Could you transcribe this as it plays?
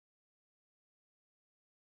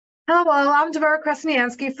Hello, I'm Deborah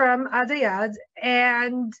Kresniansky from Adayad,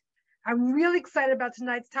 and I'm really excited about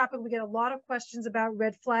tonight's topic. We get a lot of questions about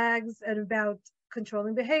red flags and about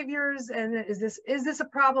controlling behaviors, and is this a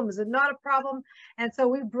problem? Is it not a problem? And so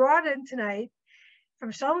we brought in tonight from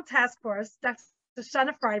Shalom Task Force, Dr.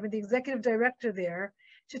 Shana Frydman, the executive director there,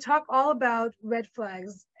 to talk all about red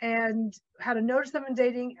flags and how to notice them in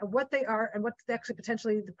dating and what they are and what's actually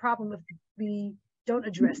potentially the problem if we don't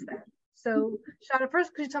address that. So, Shana,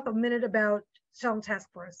 first, could you talk a minute about Shalom Task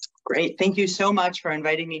Force? Great. Thank you so much for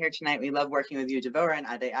inviting me here tonight. We love working with you, Devorah and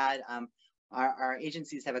Adayad. Our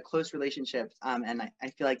agencies have a close relationship, and I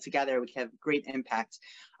feel like together we can have great impact.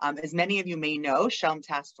 As many of you may know, Shalom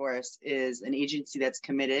Task Force is an agency that's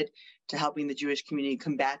committed to helping the Jewish community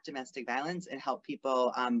combat domestic violence and help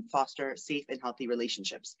people foster safe and healthy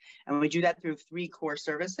relationships. And we do that through 3 core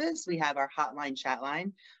services. We have our hotline chat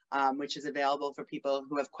line, which is available for people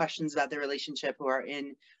who have questions about their relationship, who are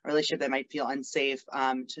in a relationship that might feel unsafe,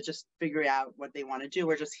 to just figure out what they want to do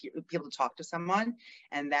or just be able to talk to someone.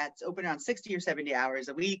 And that's open around 60 or 70 hours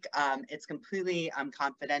a week. It's completely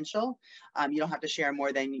confidential. You don't have to share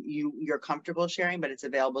more than you're comfortable sharing, but it's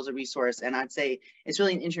available as a resource. And I'd say it's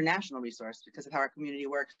really an international resource because of how our community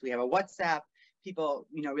works. We have a WhatsApp. People,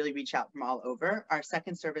 really reach out from all over. Our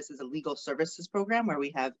second service is a legal services program where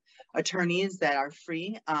we have attorneys that are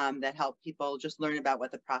free, that help people just learn about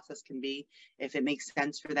what the process can be if it makes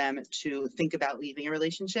sense for them to think about leaving a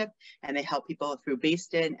relationship, and they help people through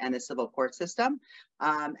Based-In and the civil court system.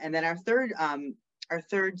 And then our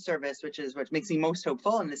third service, which is what makes me most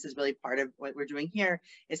hopeful, and this is really part of what we're doing here,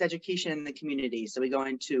 is education in the community. So we go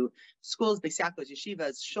into schools, bisiakos,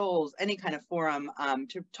 yeshivas, shoals, any kind of forum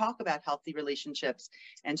to talk about healthy relationships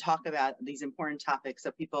and talk about these important topics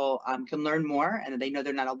so people can learn more and they know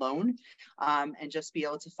they're not alone, and just be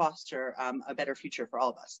able to foster a better future for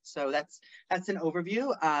all of us. So that's an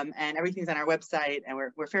overview, and everything's on our website, and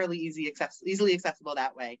we're fairly easily accessible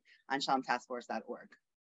that way on shalomtaskforce.org.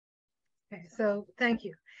 Okay, so thank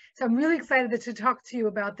you. So I'm really excited to talk to you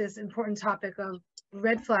about this important topic of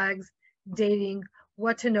red flags, dating,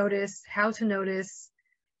 what to notice, how to notice.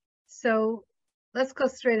 So let's go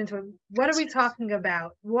straight into it. What are we talking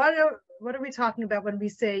about? What are we talking about when we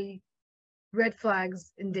say red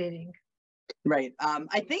flags in dating? Right.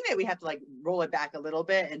 I think that we have to roll it back a little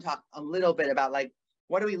bit and talk a little bit about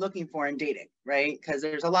what are we looking for in dating, right? Because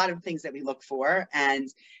there's a lot of things that we look for, and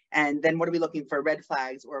then what are we looking for red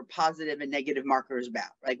flags or positive and negative markers about?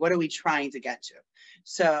 What are we trying to get to?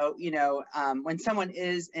 So, when someone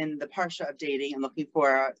is in the parsha of dating and looking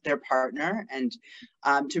for their partner, and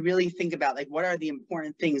to really think about what are the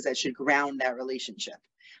important things that should ground that relationship.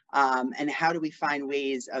 And how do we find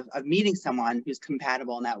ways of meeting someone who's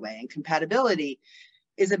compatible in that way? And compatibility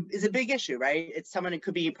is a big issue, right? It's someone who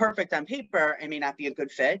could be perfect on paper and may not be a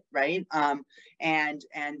good fit, right? And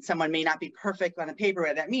someone may not be perfect on the paper,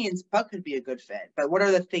 what that means, but could be a good fit. But what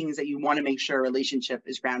are the things that you want to make sure a relationship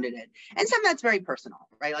is grounded in? And some that's very personal,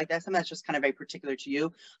 right? That's something that's just kind of very particular to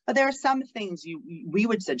you. But there are some things we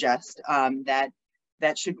would suggest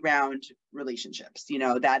that should ground relationships,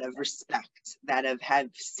 that of respect, that of have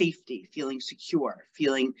safety, feeling secure,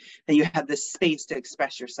 feeling that you have the space to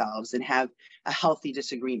express yourselves and have a healthy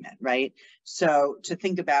disagreement, right? So to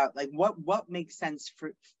think about what makes sense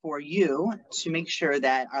for you to make sure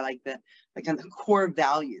that are the core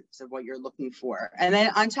values of what you're looking for. And then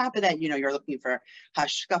on top of that, you're looking for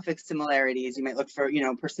hashkafic similarities. You might look for,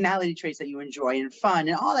 personality traits that you enjoy and fun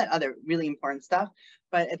and all that other really important stuff.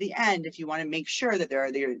 But at the end, if you want to make sure that there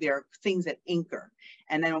are things that anchor,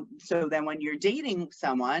 and then when you're dating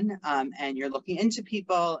someone and you're looking into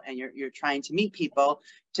people and you're trying to meet people,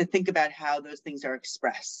 to think about how those things are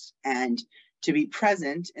expressed and to be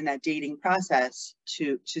present in that dating process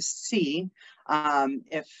to see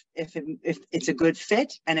if it's a good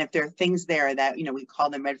fit, and if there are things there that we call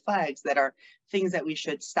them red flags, that are things that we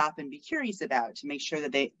should stop and be curious about to make sure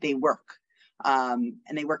that they work. And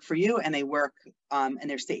they work for you, and they work and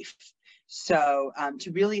they're safe. So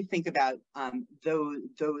to really think about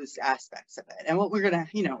those aspects of it. And what we're gonna,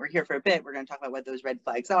 we're here for a bit, we're gonna talk about what those red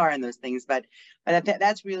flags are and those things, but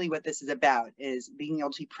that's really what this is about, is being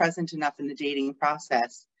able to be present enough in the dating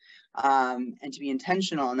process and to be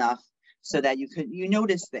intentional enough so that you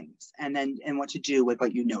notice things and what to do with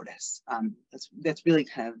what you notice. That's really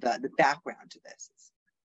kind of the background to this.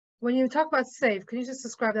 When you talk about safe, can you just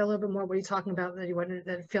describe that a little bit more? What are you talking about that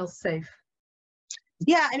it feels safe?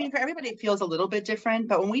 Yeah, I mean, for everybody, it feels a little bit different.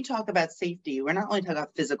 But when we talk about safety, we're not only talking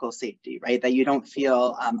about physical safety, right? That you don't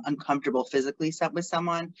feel uncomfortable physically with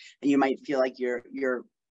someone, and you might feel like you're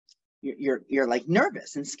you're like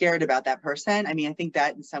nervous and scared about that person. I mean, I think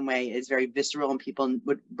that in some way is very visceral and people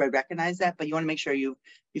would recognize that, but you want to make sure you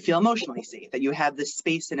feel emotionally safe, that you have this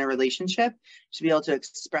space in a relationship to be able to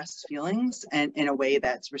express feelings and in a way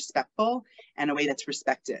that's respectful and a way that's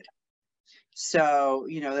respected. So,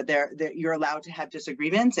 you know, that you're allowed to have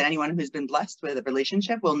disagreements, and anyone who's been blessed with a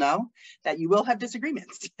relationship will know that you will have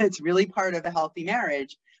disagreements. It's really part of a healthy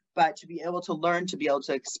marriage, but to be able to learn to be able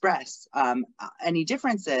to express any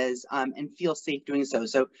differences and feel safe doing so.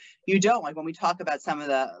 So you don't, like when we talk about some of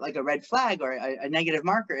the, like a red flag or a negative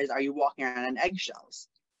marker is, are you walking around on eggshells,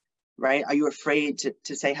 right? Are you afraid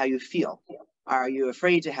to say how you feel? Are you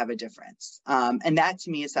afraid to have a difference? And that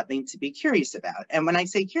to me is something to be curious about. And when I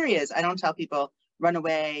say curious, I don't tell people run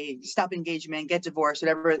away, stop engagement, get divorced,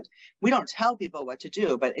 whatever. We don't tell people what to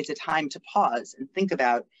do, but it's a time to pause and think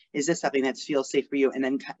about, is this something that feels safe for you? And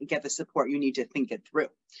then get the support you need to think it through.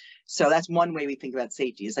 So that's one way we think about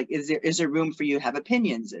safety. Is like, is there room for you to have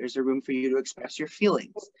opinions? Is there room for you to express your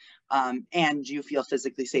feelings? And do you feel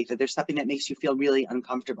physically safe? That there's something that makes you feel really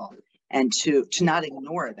uncomfortable, and to not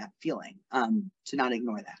ignore that feeling, to not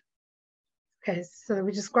ignore that. Okay, so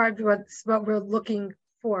we described what we're looking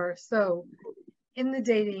for. So in the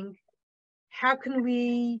dating, how can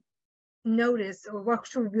we notice, or what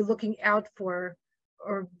should we be looking out for,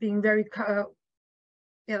 or being very,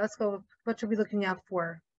 let's go, what should we be looking out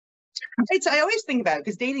for? Right, so I always think about it,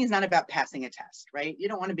 because dating is not about passing a test, right? You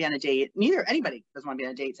don't want to be on a date, anybody doesn't want to be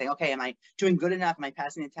on a date saying, okay, am I doing good enough? Am I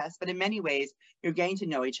passing the test? But in many ways, you're getting to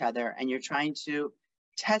know each other and you're trying to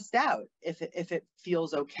test out if it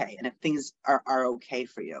feels okay and if things are okay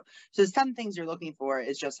for you. So some things you're looking for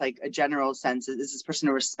is just like a general sense, is this person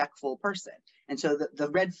a respectful person? And so the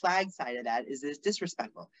red flag side of that is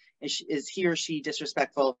disrespectful. Is he or she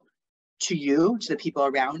disrespectful to you, to the people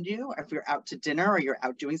around you? If you're out to dinner or you're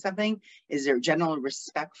out doing something, is there general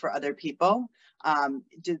respect for other people?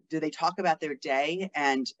 Do they talk about their day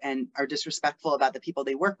and are disrespectful about the people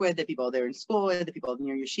they work with, the people they're in school with, the people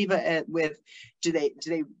near yeshiva with? Do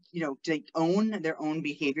they own their own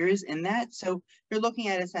behaviors in that? So you're looking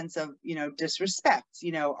at a sense of, disrespect,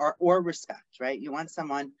 or respect, right? You want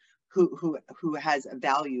someone who has a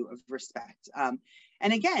value of respect.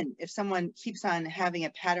 And again, if someone keeps on having a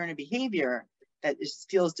pattern of behavior that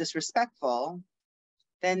feels disrespectful,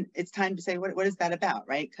 then it's time to say, what is that about,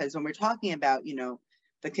 right? Because when we're talking about,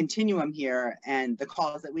 the continuum here and the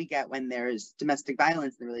calls that we get when there's domestic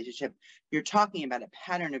violence in the relationship, you're talking about a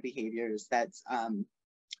pattern of behaviors that's,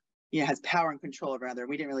 has power and control over another.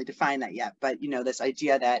 We didn't really define that yet, but, this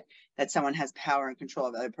idea that someone has power and control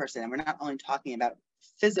of the other person. And we're not only talking about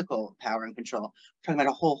physical power and control, we're talking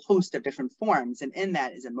about a whole host of different forms. And in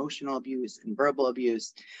that is emotional abuse and verbal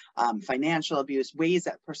abuse, financial abuse, ways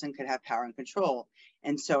that person could have power and control.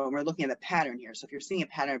 And so we're looking at a pattern here. So if you're seeing a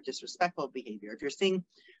pattern of disrespectful behavior, if you're seeing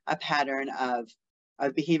a pattern of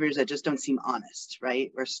behaviors that just don't seem honest, right?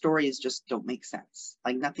 Where stories just don't make sense,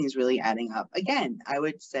 like nothing's really adding up. Again, I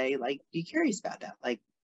would say, like, be curious about that. Like,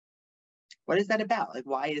 what is that about? Like,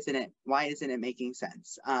 why isn't it making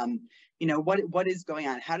sense? What is going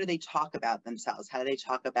on? How do they talk about themselves? How do they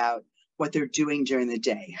talk about what they're doing during the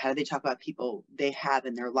day? How do they talk about people they have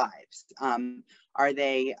in their lives? Are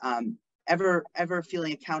they ever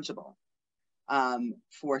feeling accountable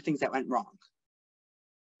for things that went wrong?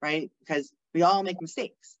 Right? Because we all make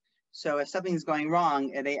mistakes. So if something's going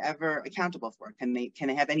wrong, are they ever accountable for it? Can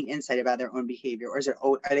they have any insight about their own behavior, or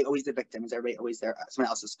are they always the victim? Is everybody always someone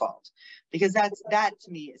else's fault? Because that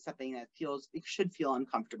to me is something that it should feel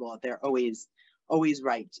uncomfortable if they're always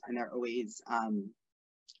right and they're always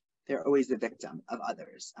the victim of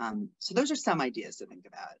others. So those are some ideas to think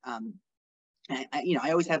about.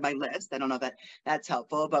 I always have my list. I don't know if that's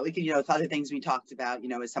helpful, but we can, other things we talked about,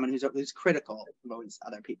 as someone who's critical of always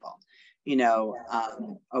other people,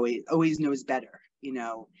 always knows better,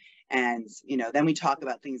 and, then we talk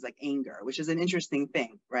about things like anger, which is an interesting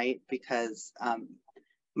thing, right? Because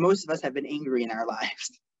most of us have been angry in our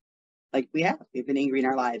lives. Like we've been angry in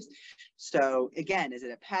our lives. So again, is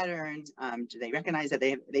it a pattern? Do they recognize that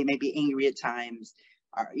they may be angry at times?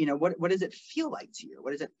 What does it feel like to you?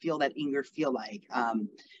 What does it feel, that anger feel like? And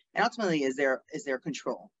ultimately, is there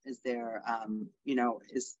control? Is there,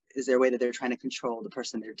 is there a way that they're trying to control the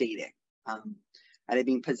person they're dating? Are they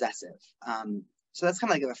being possessive? So that's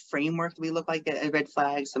kind of like a framework that we look like at red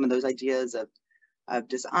flags, some of those ideas of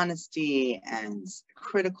dishonesty and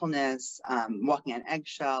criticalness, walking on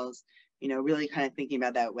eggshells, really kind of thinking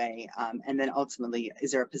about that way. And then ultimately,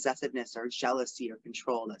 is there a possessiveness or jealousy or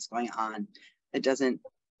control that's going on? It doesn't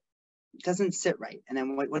sit right. And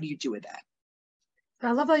then what do you do with that?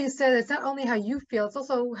 I love how you said it's not only how you feel, it's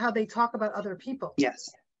also how they talk about other people. Yes.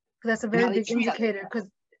 That's a and how very they big treat other indicator,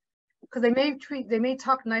 because they may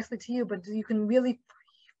talk nicely to you, but you can really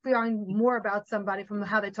find more about somebody from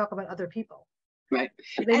how they talk about other people. Right.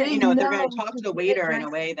 They And, may you know, if they're going know to talk to you the behave waiter in a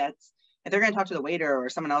nicely. way that's, if they're going to talk to the waiter or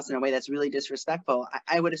someone else in a way that's really disrespectful,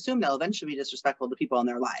 I would assume they'll eventually be disrespectful to people in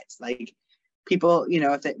their lives. Like people, you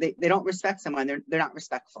know, if they don't respect someone, they're not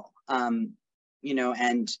respectful. You know,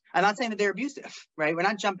 and I'm not saying that they're abusive, right? We're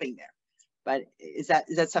not jumping there. But is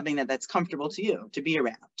that something that's comfortable to you to be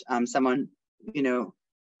around? Someone, you know,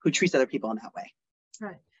 who treats other people in that way.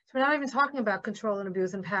 Right. So we're not even talking about control and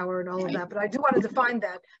abuse and power and all of that, but I do want to define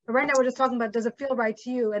that. But right now we're just talking about, does it feel right to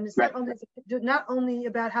you? And it's not only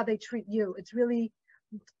about how they treat you, it's really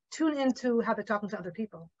tune into how they're talking to other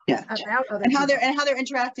people. Yeah. About other and how people. they're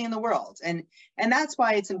interacting in the world. And that's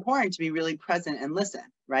why it's important to be really present and listen,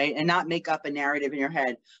 right? And not make up a narrative in your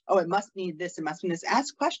head. Oh, it must mean this, it must mean this.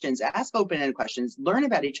 Ask questions, ask open-ended questions, learn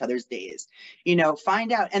about each other's days, you know,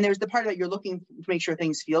 find out. And there's the part that you're looking to make sure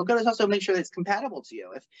things feel good. It's also make sure that it's compatible to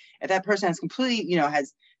you. If that person has completely, you know,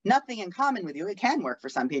 has nothing in common with you, it can work for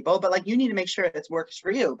some people, but like you need to make sure it works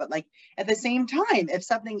for you. But like at the same time, if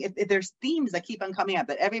there's themes that keep on coming up,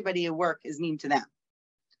 that everybody at work is mean to them,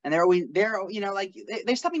 and they're, you know, like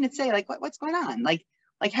there's something to say, like what's going on, like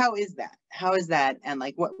how is that, and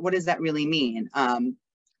like what does that really mean?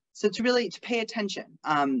 So to pay attention,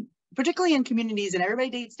 particularly in communities, and everybody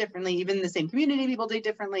dates differently. Even in the same community, people date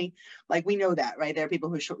differently. Like we know that, right? There are people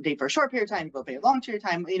who date for a short period of time, people date a long period of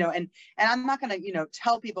time, you know. And I'm not going to, you know,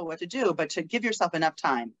 tell people what to do, but to give yourself enough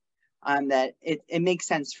time that it makes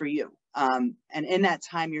sense for you. And in that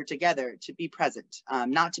time you're together, to be present,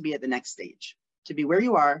 not to be at the next stage, to be where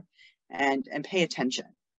you are and pay attention,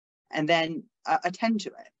 and then attend to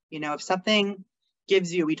it. You know, if something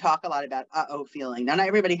gives you, we talk a lot about uh-oh feeling. Now, not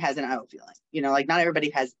everybody has an uh-oh feeling, you know, like not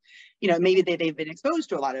everybody has, you know, maybe they've been exposed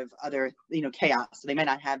to a lot of other, you know, chaos, so they might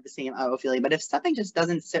not have the same uh-oh feeling. But if something just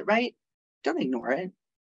doesn't sit right, don't ignore it.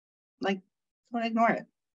 Like, don't ignore it.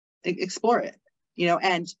 Explore it, you know.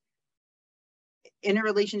 And in a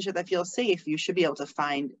relationship that feels safe, you should be able to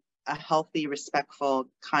find a healthy, respectful,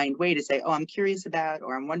 kind way to say, oh, I'm curious about,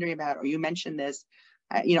 or I'm wondering about, or you mentioned this,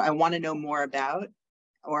 you know, I want to know more about,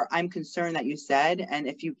 or I'm concerned that you said. And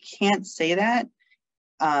if you can't say that,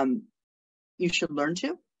 you should learn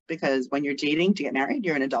to, because when you're dating to get married,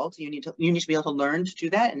 you're an adult. You need to be able to learn to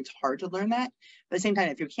do that. And it's hard to learn that. But at the same time,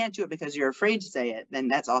 if you can't do it because you're afraid to say it, then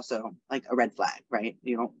that's also like a red flag, right?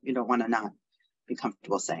 You don't want to not be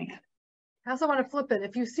comfortable saying it. I also want to flip it.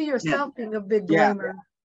 If you see yourself being a big blamer,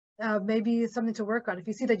 maybe it's something to work on. If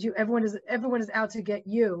you see that everyone is out to get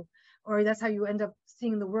you, or that's how you end up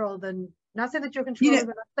seeing the world, and not saying that you're controlling,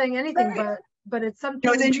 but not saying anything, but it's something. You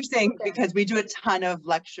know, it's interesting because we do a ton of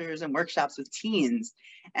lectures and workshops with teens,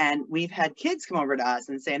 and we've had kids come over to us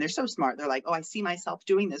and say, and they're so smart. They're like, oh, I see myself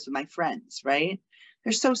doing this with my friends, right?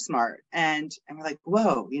 They're so smart. And we're like,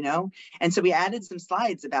 whoa, you know? And so we added some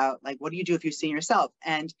slides about like, what do you do if you see yourself?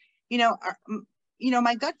 And, you know,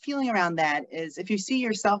 my gut feeling around that is, if you see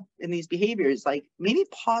yourself in these behaviors, like maybe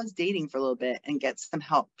pause dating for a little bit and get some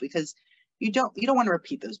help, because you don't want to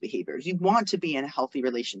repeat those behaviors. You want to be in a healthy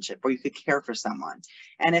relationship where you could care for someone.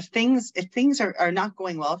 And if things are not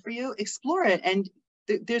going well for you, explore it. And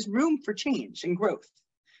there's room for change and growth.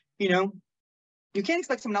 You know, you can't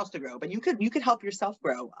expect someone else to grow, but you could help yourself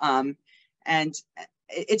grow. And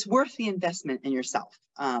it's worth the investment in yourself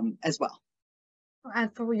as well.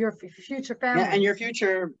 And for your future family. Yeah, and your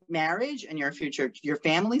future marriage and your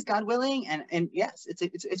families, God willing. And yes,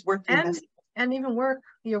 it's worth the investment. And even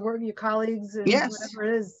your colleagues, and whatever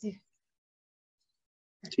it is.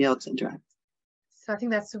 To be able to interact. So I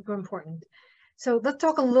think that's super important. So let's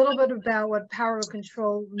talk a little bit about what power and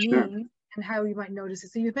control means and how you might notice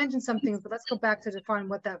it. So you mentioned something, but let's go back to define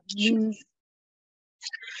what that means.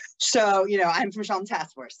 So, you know, I'm from Shelton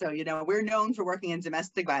Task Force. So, you know, we're known for working in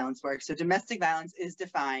domestic violence work. So domestic violence is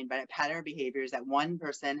defined by a pattern of behaviors that one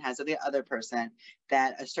person has of the other person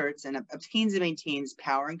that asserts and obtains and maintains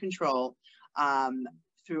power and control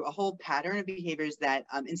through a whole pattern of behaviors that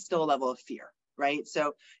instill a level of fear, right?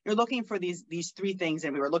 So you're looking for these three things,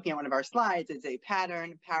 and we were looking at one of our slides. It's a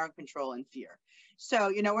pattern, power, control, and fear. So,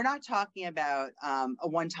 you know, we're not talking about a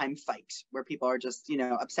one-time fight where people are just, you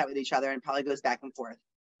know, upset with each other and probably goes back and forth.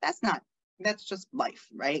 That's just life,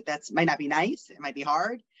 right? Might not be nice. It might be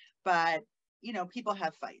hard, but you know, people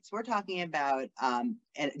have fights. We're talking about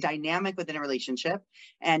a dynamic within a relationship,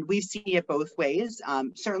 and we see it both ways.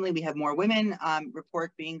 Certainly we have more women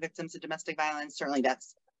report being victims of domestic violence. Certainly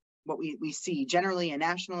that's what we see generally and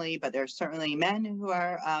nationally, but there's certainly men who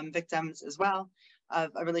are victims as well.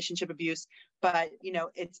 a relationship abuse, but you know,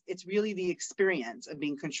 it's really the experience of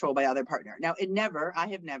being controlled by other partner. Now, I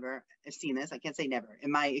have never seen this. I can't say never.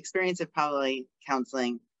 In my experience of probably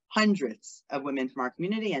counseling hundreds of women from our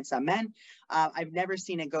community and some men, I've never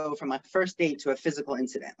seen it go from a first date to a physical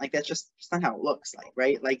incident. Like that's just not how it looks like,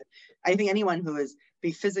 right? Like I think anyone who is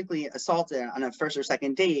be physically assaulted on a first or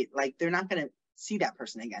second date, like they're not going to see that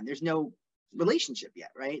person again. There's no relationship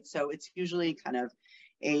yet, right? So it's usually kind of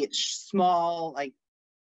a small, like,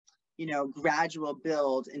 you know, gradual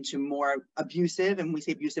build into more abusive, and we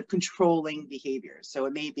say abusive, controlling behaviors. So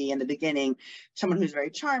it may be in the beginning someone who's very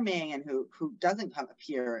charming and who doesn't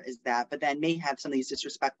appear as that, but then may have some of these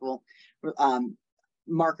disrespectful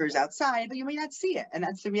markers outside, but you may not see it, and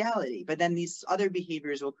that's the reality. But then these other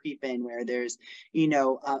behaviors will creep in where there's, you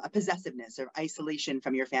know, a possessiveness or isolation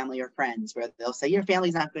from your family or friends, where they'll say your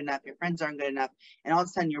family's not good enough, your friends aren't good enough, and all of a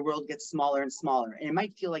sudden your world gets smaller and smaller, and it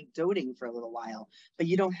might feel like doting for a little while, but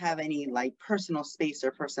you don't have any like personal space or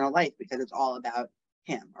personal life because it's all about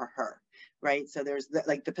him or her, right? So there's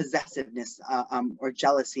like the possessiveness or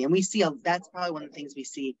jealousy, and we see that's probably one of the things we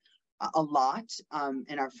see a lot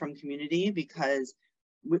in our frum community, because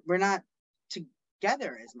we're not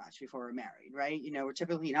together as much before we're married, right? You know, we're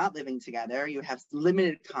typically not living together. You have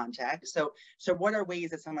limited contact. So what are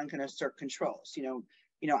ways that someone can assert controls? You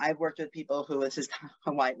know, I've worked with people who, this is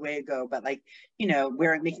a way ago, but like, you know,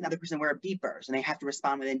 making the other person wear beepers and they have to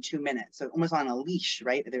respond within 2 minutes. So almost on a leash,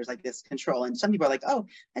 right? There's like this control. And some people are like, oh,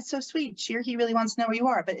 that's so sweet. She or he really wants to know where you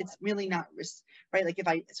are, but it's really not, right? Like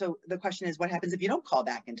so the question is, what happens if you don't call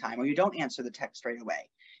back in time or you don't answer the text right away?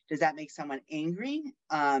 Does that make someone angry?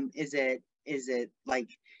 Is it like,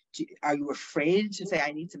 are you afraid to say,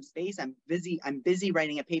 I need some space? I'm busy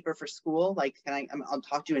writing a paper for school. Like, I'll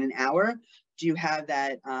talk to you in an hour. Do you have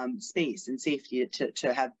that space and safety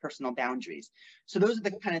to have personal boundaries? So those are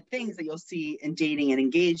the kind of things that you'll see in dating and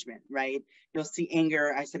engagement, right? You'll see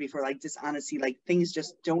anger, I said before, like dishonesty, like things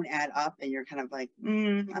just don't add up, and you're kind of like,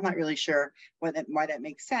 I'm not really sure why that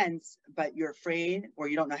makes sense, but you're afraid, or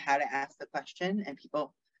you don't know how to ask the question, and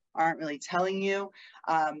people aren't really telling you.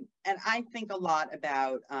 And I think a lot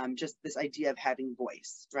about just this idea of having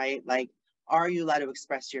voice, right? Like, are you allowed to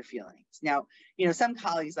express your feelings? Now, you know, some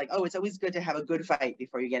colleagues like, oh, it's always good to have a good fight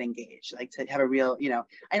before you get engaged, like to have a real, you know,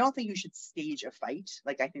 I don't think you should stage a fight.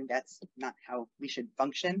 Like, I think that's not how we should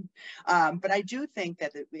function. But I do think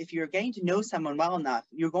that if you're getting to know someone well enough,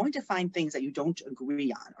 you're going to find things that you don't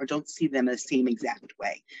agree on or don't see them the same exact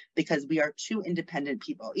way, because we are two independent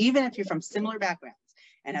people. Even if you're from similar backgrounds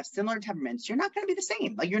and have similar temperaments, you're not going to be the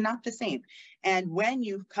same. Like, you're not the same. And when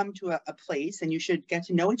you come to a place, and you should get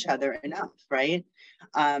to know each other enough, right,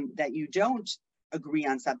 that you don't agree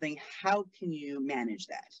on something, how can you manage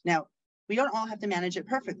that? Now, we don't all have to manage it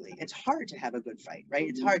perfectly. It's hard to have a good fight, right?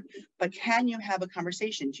 It's hard, but can you have a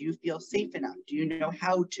conversation? Do you feel safe enough? Do you know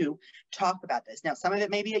how to talk about this? Now, some of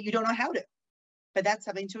it may be that you don't know how to, but that's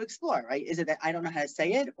something to explore, right? Is it that I don't know how to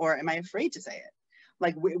say it, or am I afraid to say it?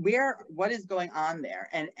 Like, what is going on there?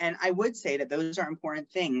 And I would say that those are important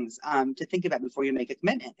things to think about before you make a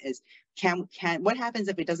commitment. Is what happens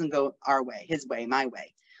if it doesn't go our way, his way, my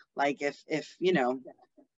way? Like, if you know,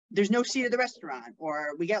 there's no seat at the restaurant,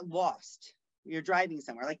 or we get lost, you're driving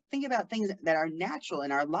somewhere. Like, think about things that are natural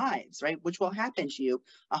in our lives, right? Which will happen to you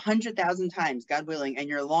 100,000 times, God willing, and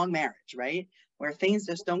your long marriage, right? Where things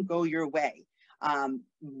just don't go your way.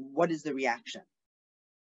 What is the reaction,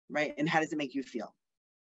 right? And how does it make you feel?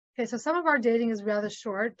 Okay, so some of our dating is rather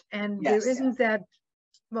short, and there isn't that,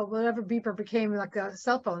 well, whatever beeper became like a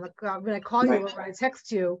cell phone. Like when I call you or when I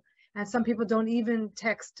text you, and some people don't even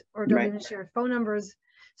text or don't even share phone numbers,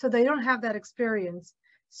 so they don't have that experience.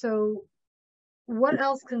 So what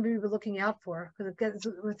else can we be looking out for? Because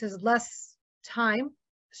if there's less time,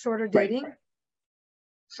 shorter dating.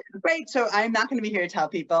 Right. So I'm not going to be here to tell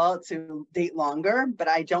people to date longer, but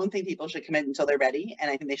I don't think people should commit until they're ready. And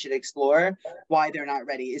I think they should explore why they're not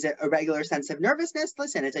ready. Is it a regular sense of nervousness?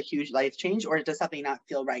 Listen, it's a huge life change, or does something not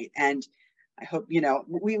feel right? And I hope, you know,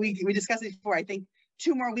 we discussed it before. I think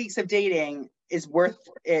 2 more weeks of dating is worth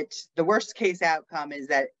it. The worst case outcome is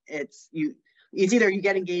that it's either you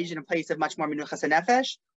get engaged in a place of much more menuchas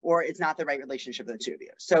nefesh, or it's not the right relationship for the two of you.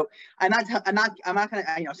 So I'm not going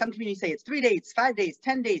to, you know, some communities say it's 3 dates, 5 dates,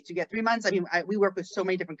 10 dates, you get 3 months. I mean, we work with so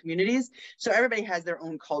many different communities, so everybody has their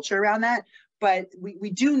own culture around that. but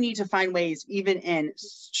we do need to find ways, even in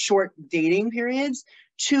short dating periods,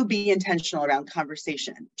 to be intentional around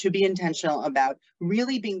conversation, to be intentional about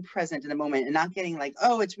really being present in the moment and not getting like,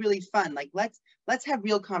 oh, it's really fun. Like, let's have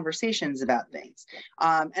real conversations about things.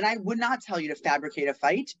 And I would not tell you to fabricate a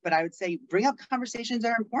fight, but I would say bring up conversations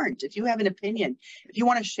that are important. If you have an opinion, if you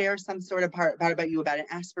want to share some sort of part about an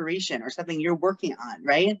aspiration or something you're working on,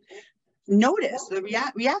 right? Notice the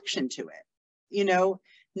reaction to it. You know,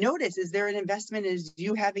 notice, is there an investment? Is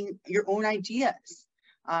you having your own ideas?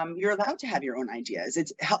 You're allowed to have your own ideas.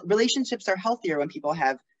 Relationships are healthier when people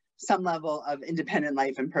have some level of independent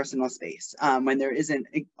life and personal space. When there isn't,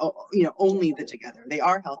 only the together. They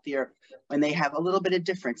are healthier when they have a little bit of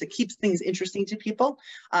difference. It keeps things interesting to people.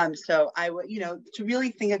 So I would, to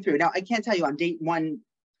really think it through. Now, I can't tell you on date 1,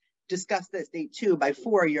 discuss this. Date 2, by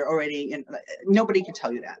 4, you're already in. Nobody can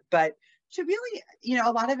tell you that, but to really, a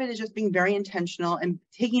lot of it is just being very intentional and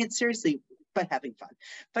taking it seriously, but having fun.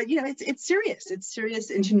 But it's serious. It's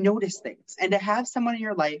serious, and to notice things and to have someone in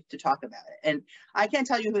your life to talk about it. And I can't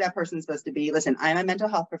tell you who that person's supposed to be. Listen, I'm a mental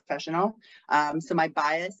health professional, so my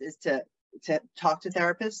bias is to talk to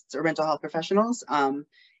therapists or mental health professionals.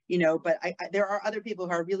 But there are other people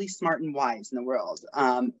who are really smart and wise in the world,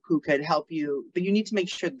 who could help you. But you need to make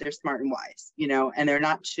sure that they're smart and wise, and they're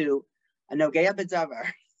not too no gay up it's over.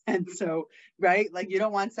 And so, right, like you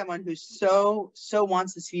don't want someone who so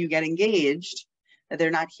wants to see you get engaged that they're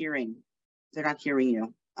not hearing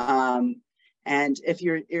you. And if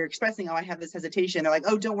you're expressing, oh, I have this hesitation, they're like,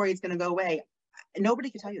 oh, don't worry, it's going to go away. Nobody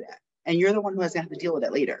can tell you that, and you're the one who has to have to deal with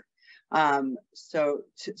it later. So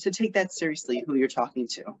to take that seriously, who you're talking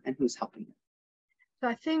to and who's helping you. So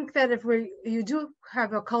I think that if you do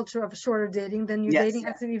have a culture of shorter dating, then your dating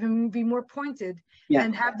has to even be more pointed,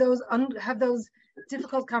 and have those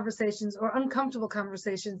difficult conversations or uncomfortable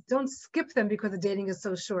conversations. Don't skip them because the dating is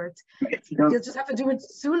so short. Right. You'll just have to do it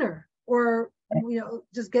sooner, or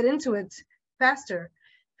just get into it faster,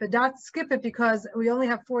 but not skip it because we only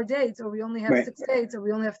have 4 dates, or we only have 6 dates, or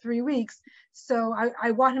we only have 3 weeks. So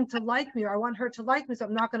I want him to like me, or I want her to like me, so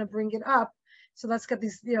I'm not going to bring it up. So let's get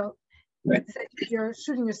these, you're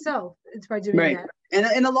shooting yourself by doing that. And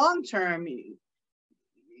in the long term,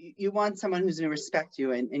 you want someone who's going to respect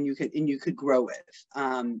you and you could grow with,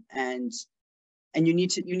 and you need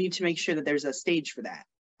to make sure that there's a stage for that,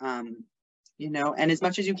 and as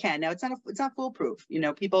much as you can. Now it's not foolproof.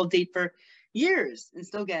 People date for years and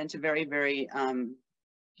still get into very, very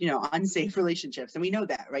unsafe relationships, and we know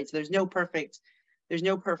that, right? So there's no perfect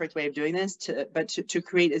way of doing this, but to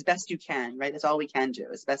create as best you can, right? That's all we can do,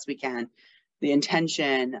 as best we can. The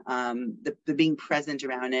intention, the being present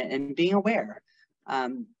around it, and being aware.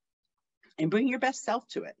 And bring your best self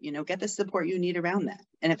to it, get the support you need around that.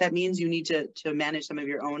 And if that means you need to manage some of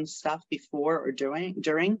your own stuff before or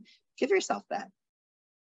during, give yourself that.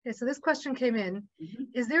 Yeah, so this question came in. Mm-hmm.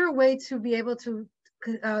 Is there a way to be able to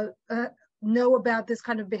know about this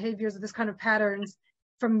kind of behaviors or this kind of patterns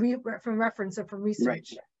from reference or from research? Right.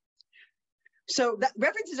 So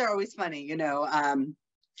references are always funny,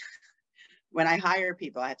 when I hire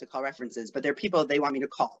people, I have to call references, but they're people they want me to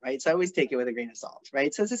call, right? So I always take it with a grain of salt,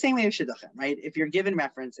 right? So it's the same way with shidduchim, right? If you're given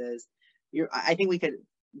references, I think we could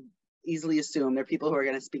easily assume they're people who are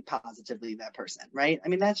going to speak positively of that person, right? I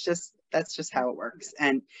mean, that's just how it works.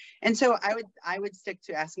 And so I would stick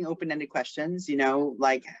to asking open-ended questions,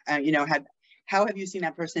 like, how have you seen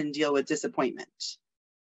that person deal with disappointment,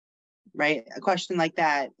 right? A question like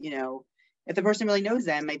that, if the person really knows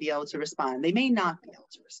them, might be able to respond. They may not be able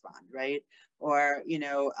to respond, right? Or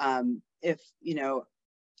if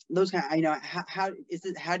those kind of,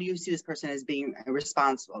 how do you see this person as being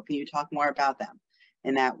responsible? Can you talk more about them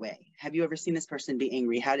in that way? Have you ever seen this person be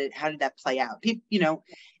angry? How did that play out?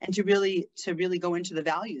 And to really go into the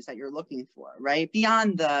values that you're looking for, right?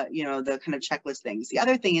 Beyond the the kind of checklist things. The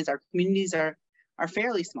other thing is our communities are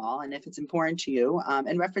fairly small, and if it's important to you,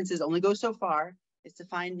 and references only go so far. Is to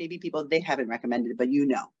find maybe people they haven't recommended, but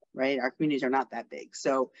right? Our communities are not that big.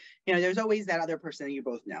 So, there's always that other person that you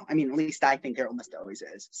both know. I mean, at least I think there almost always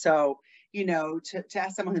is. So, to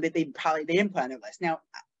ask someone who they didn't put on their list. Now,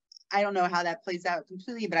 I don't know how that plays out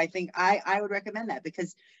completely, but I think I would recommend that,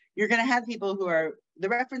 because you're going to have people who are, the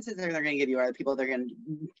references that they're going to give you are the people they're going to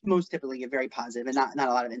most typically give very positive and not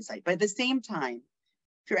a lot of insight. But at the same time,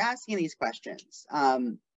 if you're asking these questions,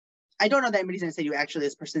 I don't know that anybody's going to say you actually,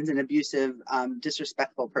 this person's an abusive,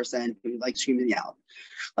 disrespectful person who screams and yells.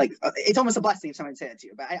 It's almost a blessing if someone said it to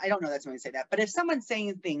you, but I don't know that someone would say that. But if someone's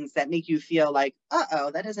saying things that make you feel like,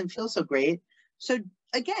 that doesn't feel so great. So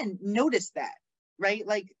again, notice that, right?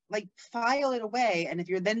 Like file it away. And if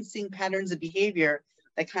you're then seeing patterns of behavior,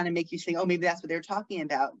 that kind of make you think, oh, maybe that's what they're talking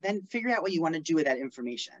about, then figure out what you want to do with that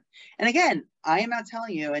information. And again, I am not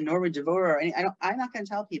telling you, and nor would Devora or any, I'm not going to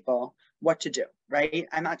tell people what to do, right?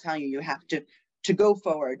 I'm not telling you you have to go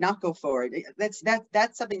forward, not go forward. That's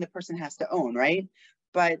something the person has to own, right?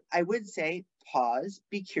 But I would say pause,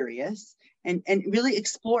 be curious, and really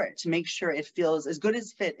explore it to make sure it feels as good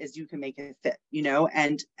as fit as you can make it fit, you know,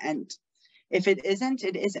 and if it isn't,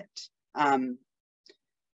 it isn't.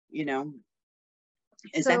 You know,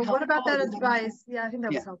 is so that what about that helpful? advice? Yeah, I think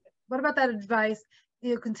that was helpful. What about that advice?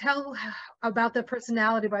 You can tell about their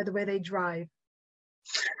personality by the way they drive.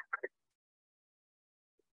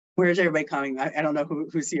 Where's everybody coming? I don't know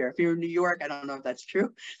who's here. If you're in New York, I don't know if that's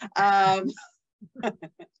true. I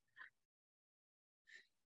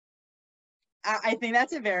think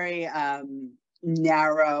that's a very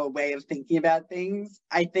narrow way of thinking about things.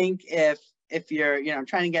 I think if you're, you know,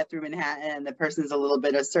 trying to get through Manhattan and the person's a little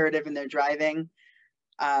bit assertive in their driving,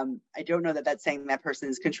 I don't know that that's saying that person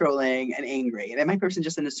is controlling and angry. That might person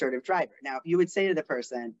just an assertive driver. Now, if you would say to the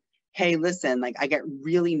person, hey, listen, like I get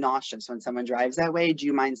really nauseous when someone drives that way. Do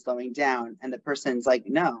you mind slowing down? And the person's like,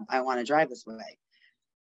 no, I want to drive this way.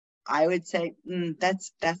 I would say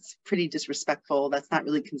that's pretty disrespectful. That's not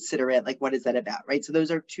really considerate. Like, what is that about, right? So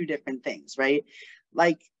those are two different things, right?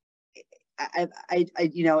 Like, I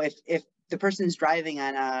you know, if the person's driving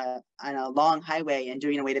on a long highway and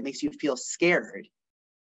doing it in a way that makes you feel scared,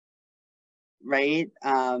 right?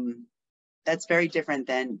 That's very different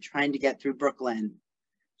than trying to get through Brooklyn.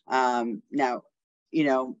 Now, you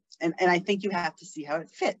know, and I think you have to see how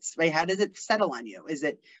it fits, right? How does it settle on you? Is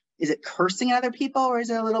it cursing at other people, or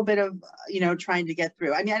is it a little bit of, you know, trying to get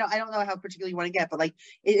through? I mean, I don't know how particularly you want to get, but like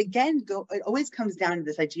it always comes down to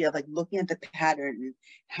this idea of like looking at the pattern and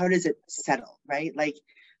how does it settle, right? Like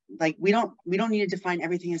we don't need to define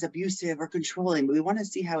everything as abusive or controlling, but we want to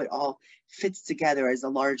see how it all fits together as a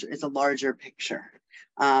larger picture.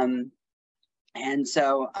 And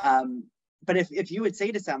so, but if you would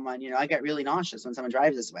say to someone, you know, I get really nauseous when someone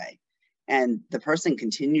drives this way, and the person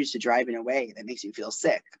continues to drive in a way that makes you feel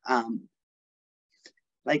sick,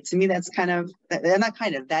 like to me, that's kind of,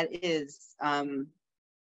 that is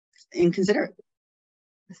inconsiderate.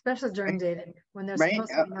 Especially during dating, when they're right?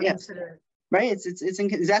 supposed to be more considerate. Right,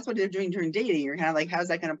 it's that's what they're doing during dating. You're kind of like, how's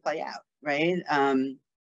that going to play out, right?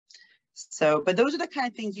 So, but those are the kind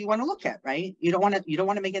of things you want to look at, right? You don't want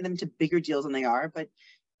to make them to bigger deals than they are, but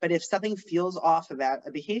if something feels off about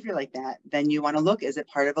a behavior like that, then you want to look, is it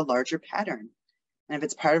part of a larger pattern? And if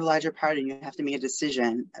it's part of a larger pattern, you have to make a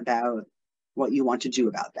decision about what you want to do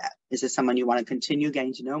about that. Is it someone you want to continue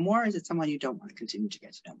getting to know more? Is it someone you don't want to continue to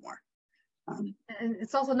get to know more? And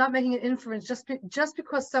it's also not making an inference just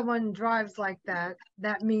because someone drives like that,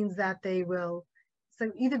 that means that they will.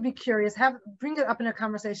 So either be curious, bring it up in a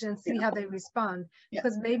conversation and see how they respond,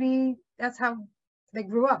 because maybe that's how they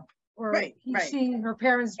grew up, or she, her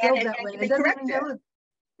parents drove that way. And doesn't even know it.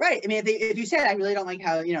 Right. I mean, if you said, I really don't like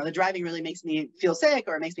how, you know, the driving really makes me feel sick,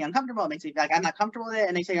 or it makes me uncomfortable, it makes me feel like I'm not comfortable with it,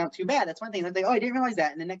 and they say, oh, too bad. That's one thing. They say, oh, I didn't realize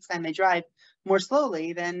that. And the next time they drive more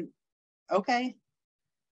slowly, then okay.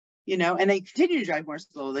 You know, and they continue to drive more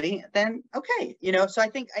slowly, then okay. You know, so I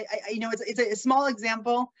think you know, it's a small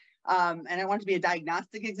example. And I want it to be a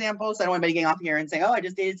diagnostic example, so I don't want anybody getting off here and saying, oh, I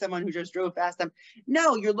just dated someone who just drove fast.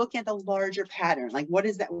 No, you're looking at the larger pattern. Like, what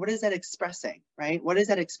is that expressing, right? What is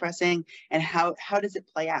that expressing, and how does it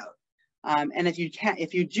play out? And if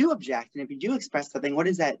you do object, and if you do express something,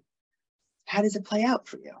 how does it play out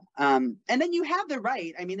for you? And then you have the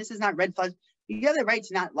right, I mean, this is not red flag. You have the right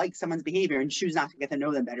to not like someone's behavior and choose not to get to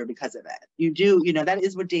know them better because of it. You do, you know, that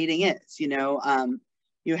is what dating is, you know.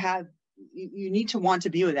 You need to want to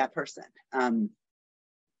be with that person.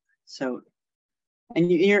 So, and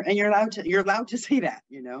you're allowed to say that,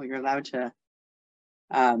 you know, you're allowed to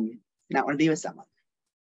not want to be with someone.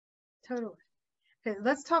 Totally. Okay,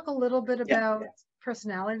 let's talk a little bit about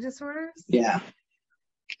personality disorders. Yeah.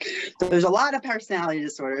 So there's a lot of personality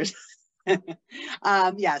disorders.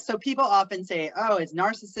 So people often say, oh, it's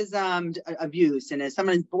narcissism, abuse, and as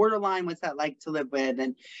someone is borderline, what's that like to live with?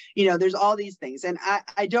 And, you know, there's all these things. And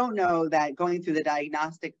I don't know that going through the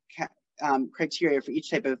diagnostic criteria for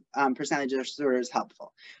each type of personality disorder is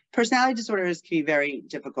helpful. Personality disorders can be very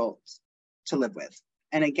difficult to live with.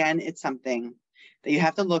 And again, it's something that you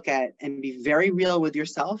have to look at and be very real with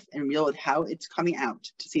yourself and real with how it's coming out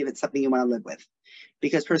to see if it's something you want to live with.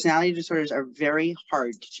 Because personality disorders are very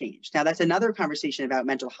hard to change. Now, that's another conversation about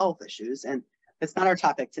mental health issues, and that's not our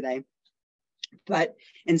topic today. But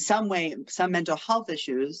in some way, some mental health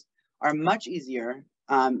issues are much easier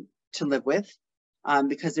to live with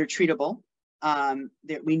because they're treatable.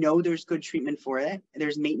 We know there's good treatment for it.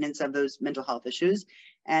 There's maintenance of those mental health issues.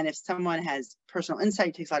 And if someone has personal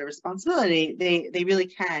insight, takes a lot of responsibility, they really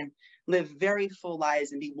can live very full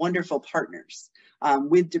lives and be wonderful partners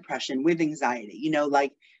with depression, with anxiety,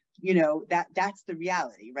 that's the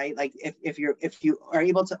reality, right? Like if you are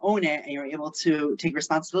able to own it and you're able to take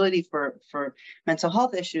responsibility for mental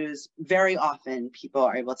health issues, very often people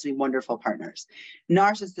are able to be wonderful partners.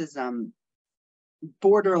 Narcissism,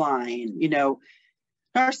 borderline,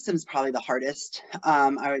 narcissism is probably the hardest,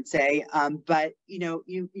 I would say. But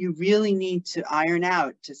you really need to iron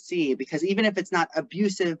out to see, because even if it's not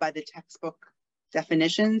abusive by the textbook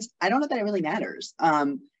definitions, I don't know that it really matters.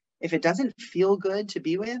 If it doesn't feel good to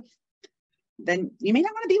be with, then you may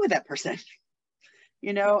not want to be with that person.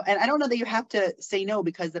 And I don't know that you have to say no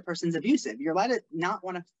because the person's abusive. You're allowed to not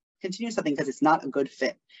want to continue something because it's not a good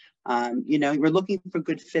fit. You're looking for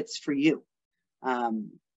good fits for you.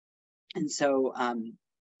 And so, and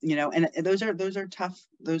those are tough.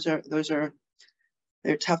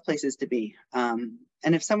 They're tough places to be. And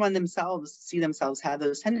if someone see themselves have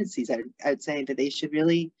those tendencies, I'd say that they should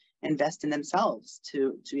really invest in themselves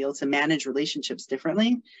to be able to manage relationships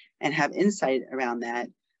differently and have insight around that,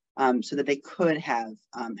 so that they could have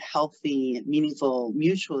healthy, meaningful,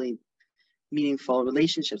 mutually meaningful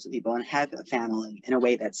relationships with people and have a family in a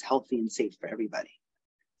way that's healthy and safe for everybody.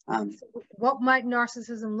 What might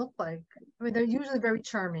narcissism look like? I mean, they're usually very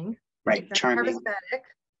charming, right? Charming, charismatic.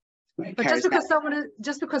 Right, but just because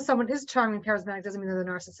someone is charming and charismatic doesn't mean they're the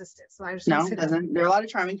narcissist. So I no, it doesn't. There are a lot of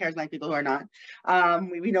charming, charismatic people who are not.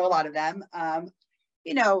 We know a lot of them.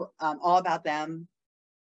 All about them.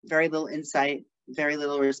 Very little insight, very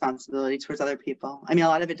little responsibility towards other people. I mean, a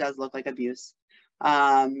lot of it does look like abuse.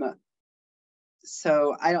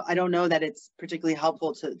 So I don't know that it's particularly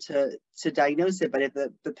helpful to diagnose it, but if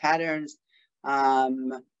the patterns,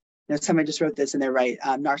 someone just wrote this and they're right.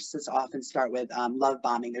 Narcissists often start with love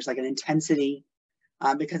bombing. There's like an intensity,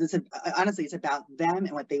 because honestly, it's about them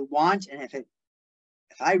and what they want. And if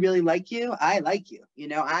I really like you, I like you,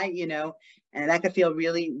 and that could feel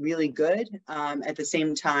really, really good. At the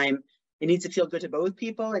same time, it needs to feel good to both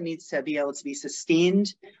people. It needs to be able to be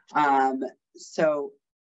sustained. So,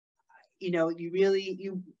 you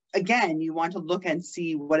want to look and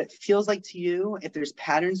see what it feels like to you, if there's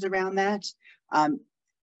patterns around that.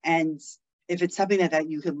 And if it's something that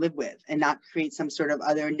you could live with and not create some sort of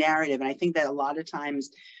other narrative. And I think that a lot of times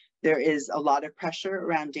there is a lot of pressure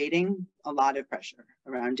around dating,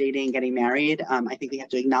 getting married. I think we have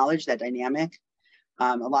to acknowledge that dynamic.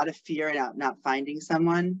 A lot of fear in not finding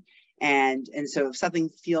someone. And so if something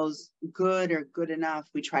feels good or good enough,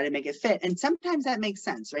 we try to make it fit. And sometimes that makes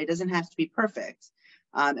sense, right? It doesn't have to be perfect.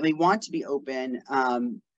 And we want to be open,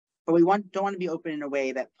 but we don't want to be open in a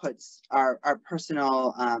way that puts our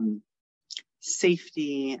personal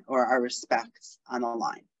safety or our respect on the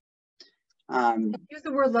line. Use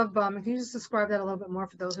the word love bomb. If you just describe that a little bit more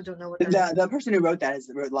for those who don't know what that is. The person who wrote that is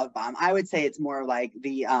the word love bomb. I would say it's more like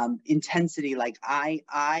the intensity, like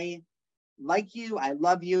I like you, I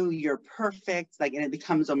love you, you're perfect, like, and it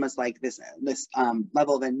becomes almost like this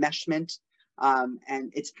level of enmeshment,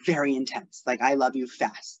 and it's very intense, like I love you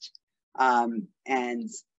fast, and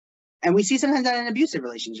we see sometimes that in abusive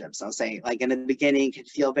relationships. I'll say, like in the beginning, it can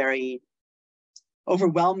feel very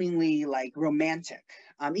overwhelmingly like romantic,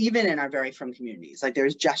 even in our very frum communities. Like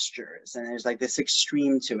there's gestures and there's like this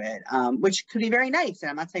extreme to it, which could be very nice. And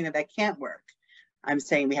I'm not saying that can't work. I'm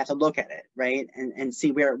saying we have to look at it, right? And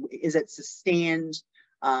see where, is it sustained?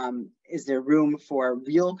 Is there room for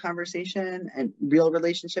real conversation and real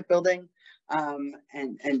relationship building?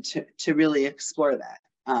 And to really explore that.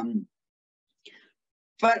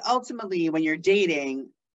 But ultimately, when you're dating,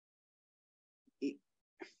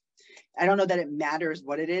 I don't know that it matters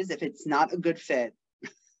what it is. If it's not a good fit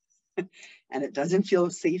and it doesn't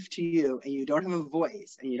feel safe to you, and you don't have a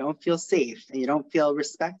voice, and you don't feel safe, and you don't feel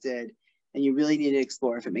respected, and you really need to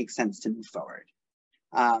explore if it makes sense to move forward.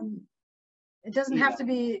 It doesn't have to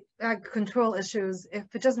be control issues. If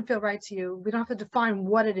it doesn't feel right to you, we don't have to define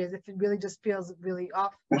what it is. If it really just feels really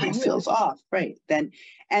off. It feels off, right? Then,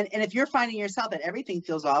 and if you're finding yourself that everything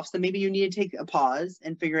feels off, so maybe you need to take a pause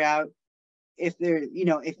and figure out if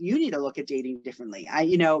if you need to look at dating differently.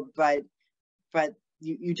 But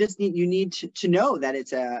you just need to know that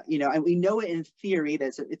it's and we know it in theory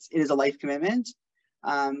that it is a life commitment.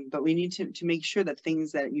 But we need to make sure that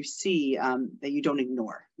things that you see, that you don't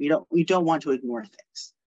ignore. You don't want to ignore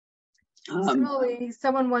things. Similarly,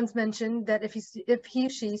 someone once mentioned that if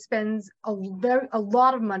she spends a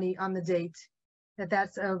lot of money on the date,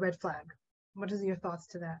 that's a red flag. What are your thoughts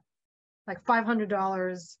to that? like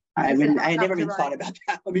 $500. I never even thought about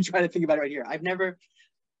that. Let me try to think about it right here. I never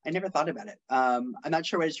thought about it. I'm not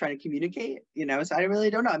sure what it's trying to communicate, so I really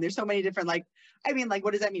don't know. And there's so many different,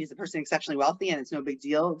 what does that mean? Is the person exceptionally wealthy and it's no big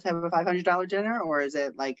deal to have a $500 dinner? Or is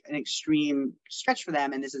it like an extreme stretch for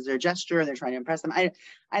them and this is their gesture and they're trying to impress them? I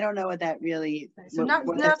don't know what that really. So not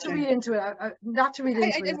to read into it. Not to read into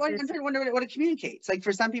it. I'm trying to wonder what it communicates. Like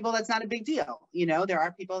for some people, that's not a big deal. There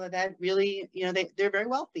are people that really, they're very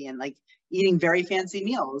wealthy and like eating very fancy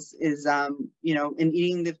meals is, and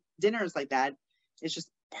eating the dinners like that is just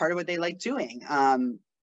part of what they like doing.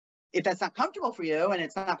 If that's not comfortable for you and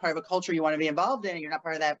it's not part of a culture you want to be involved in, and you're not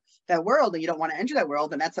part of that world and you don't want to enter that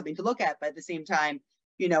world, then that's something to look at. But at the same time,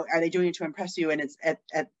 are they doing it to impress you? And it's at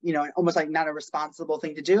almost like not a responsible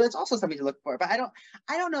thing to do. It's also something to look for. But I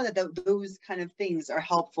don't know that those kind of things are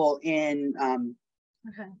helpful in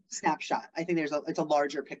snapshot. I think it's a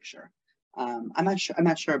larger picture. I'm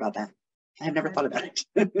not sure about that. I've never thought about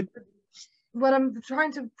it. What I'm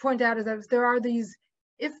trying to point out is that there are these,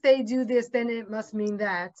 if they do this, then it must mean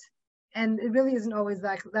that. And it really isn't always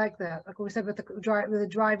like that. Like we said with the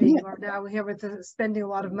driving, or now we have with the spending a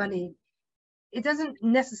lot of money. It doesn't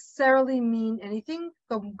necessarily mean anything.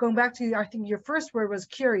 But going back to, I think your first word was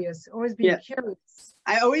curious, always being curious.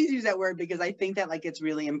 I always use that word because I think that it's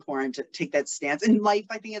really important to take that stance. In life,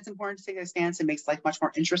 I think it's important to take that stance. It makes life much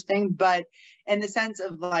more interesting. But in the sense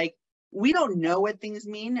of we don't know what things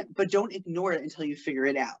mean, but don't ignore it until you figure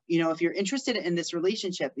it out. If you're interested in this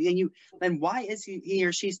relationship, then why is he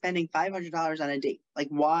or she spending $500 on a date? Like,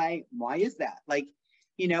 why is that? And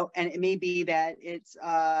it may be that it's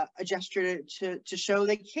a gesture to show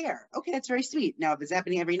they care. Okay, that's very sweet. Now, if it's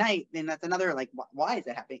happening every night, then that's another, why is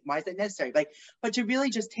that happening? Why is that necessary? But to really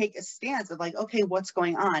just take a stance of okay, what's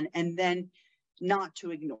going on? And then not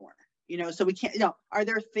to ignore. So we can't, are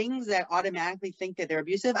there things that automatically think that they're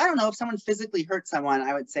abusive? I don't know. If someone physically hurts someone,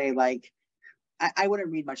 I would say I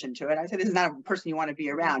wouldn't read much into it. I'd say this is not a person you want to be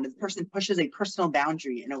around. If the person pushes a personal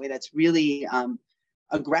boundary in a way that's really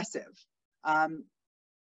aggressive. To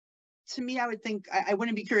me, I would think, I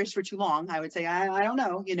wouldn't be curious for too long. I would say, I don't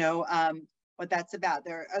know, what that's about.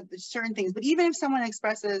 There are certain things, but even if someone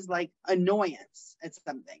expresses annoyance at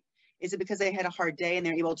something, is it because they had a hard day and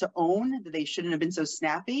they're able to own that they shouldn't have been so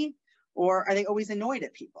snappy? Or are they always annoyed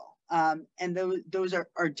at people? And those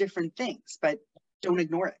are different things, but don't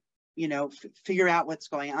ignore it. Figure out what's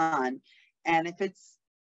going on, and if it's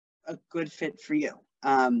a good fit for you.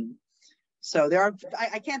 So there are,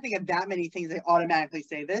 I can't think of that many things that automatically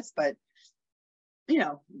say this, but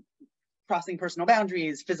crossing personal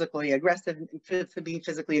boundaries, physically aggressive, being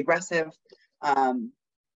physically aggressive, some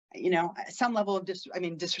level of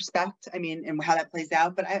disrespect, and how that plays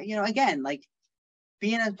out. But again,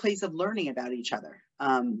 be in a place of learning about each other,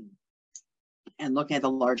 and looking at the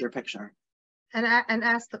larger picture. And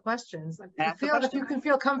ask the questions. If you can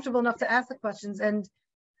feel comfortable enough to ask the questions. And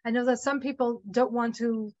I know that some people don't want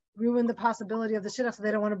to ruin the possibility of the shit up, so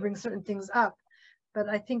they don't want to bring certain things up. But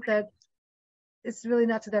I think that it's really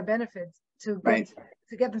not to their benefit to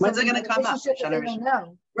get them. When's it going to come up? They don't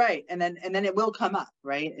know. Right, and then it will come up.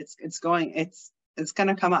 Right, it's going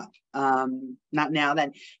to come up. Not now.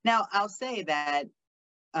 Then now I'll say that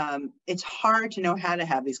it's hard to know how to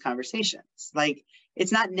have these conversations.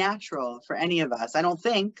 It's not natural for any of us, I don't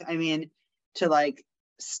think. To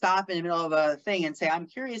stop in the middle of a thing and say, I'm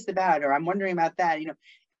curious about, or I'm wondering about that,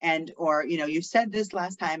 or you said this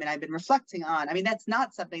last time and I've been reflecting on. That's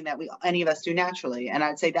not something that any of us do naturally. And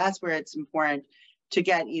I'd say that's where it's important to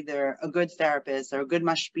get either a good therapist or a good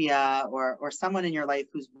mashpia or someone in your life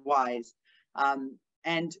who's wise.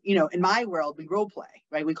 And in my world, we role play,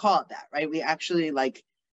 right? We call it that, right? We actually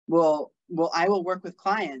I will work with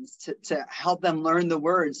clients to help them learn the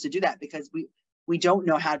words to do that, because we don't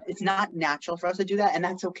know how. It's not natural for us to do that, and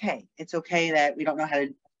that's okay. It's okay that we don't know how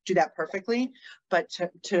to do that perfectly, but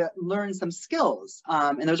to learn some skills,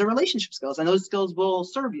 and those are relationship skills, and those skills will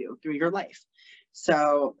serve you through your life.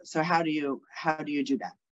 So how do you do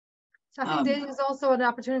that? So I think dating is also an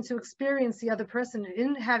opportunity to experience the other person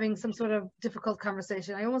in having some sort of difficult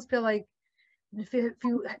conversation. I almost feel like if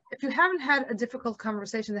you haven't had a difficult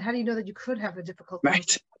conversation, then how do you know that you could have a difficult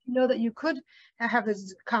conversation? Right. You know that you could have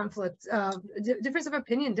this conflict, difference of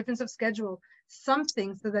opinion, difference of schedule,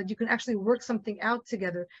 something, so that you can actually work something out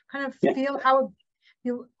together. Kind of feel how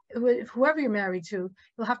whoever you're married to,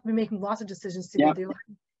 you'll have to be making lots of decisions together.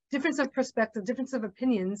 Yeah. Difference of perspective, difference of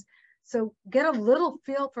opinions. So get a little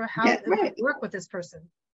feel for how it would work with this person.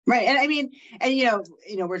 Right. And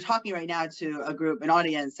we're talking right now to a group, an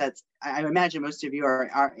audience that's, I imagine most of you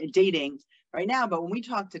are dating right now. But when we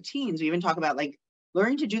talk to teens, we even talk about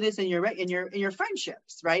learning to do this in your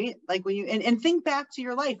friendships, right? Like when you, and think back to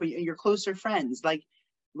your life, when your closer friends, like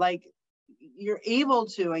you're able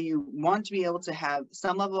to, and you want to be able to have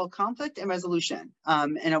some level of conflict and resolution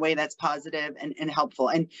in a way that's positive and helpful.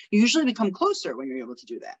 And you usually become closer when you're able to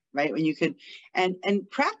do that, right? When you could, and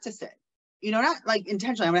practice it, you know, not like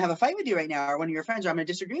intentionally, I'm gonna have a fight with you right now, or one of your friends, or I'm gonna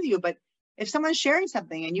disagree with you. But if someone's sharing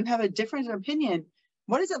something and you have a different opinion,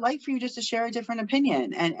 what is it like for you just to share a different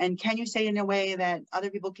opinion? And can you say it in a way that other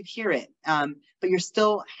people could hear it, but you're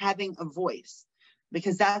still having a voice?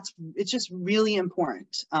 Because it's just really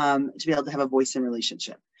important to be able to have a voice in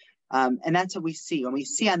relationship. And that's what we see when we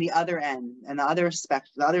see on the other end and the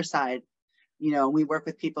other side, you know, we work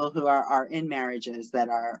with people who are in marriages that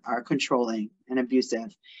are controlling and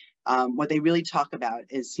abusive. What they really talk about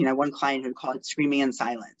is, you know, one client who called it screaming in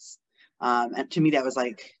silence. And to me, that was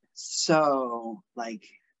like, so like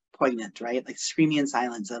poignant, right? Like screaming in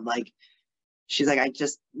silence of like, she's like,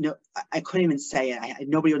 I couldn't even say it.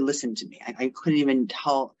 Nobody would listen to me. I couldn't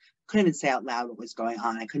even say out loud what was going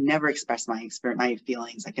on. I could never express my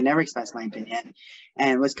feelings. I could never express my opinion,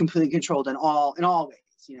 and was completely controlled in all ways,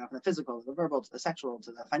 you know, from the physical to the verbal to the sexual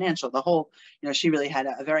to the financial, the whole, you know, she really had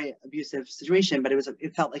a very abusive situation, but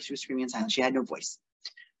it felt like she was screaming in silence. She had no voice.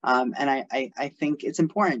 And I think it's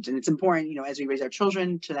important, you know, as we raise our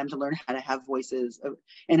children, to them to learn how to have voices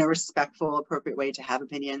in a respectful, appropriate way, to have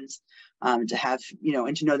opinions, to have, you know,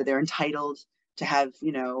 and to know that they're entitled to have,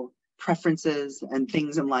 you know, preferences and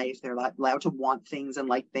things in life. They're allowed to want things and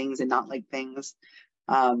like things and not like things,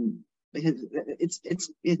 because it's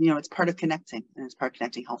you know, it's part of connecting, and it's part of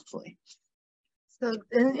connecting healthfully. So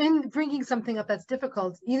in bringing something up that's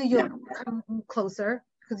difficult, either you'll come closer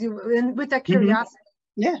because with that curiosity.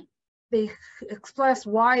 Yeah, they express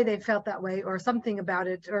why they felt that way or something about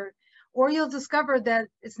it, or you'll discover that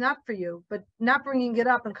it's not for you, but not bringing it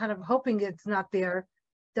up and kind of hoping it's not there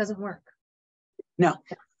doesn't work. No,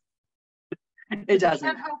 it doesn't.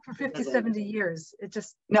 You can't hope for 50, 70 years. It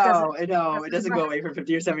just it doesn't go away for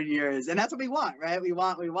 50 or 70 years. And that's what we want, right? We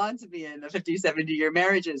want to be in the 50, 70-year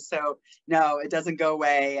marriages. So no, it doesn't go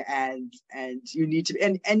away, and you need to,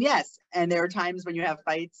 and yes, and there are times when you have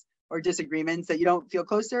fights or disagreements that you don't feel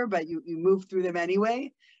closer, but you move through them anyway.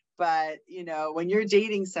 But you know, when you're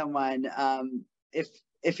dating someone,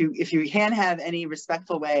 if you can't have any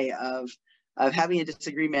respectful way of having a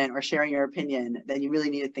disagreement or sharing your opinion, then you really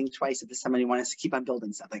need to think twice if it's someone you want to keep on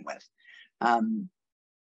building something with.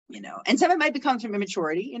 You know, and some of it might become from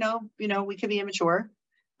immaturity. You know, we can be immature,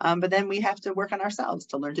 but then we have to work on ourselves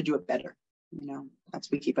to learn to do it better. You know, that's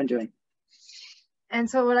what we keep on doing. And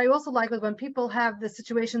so what I also like is when people have the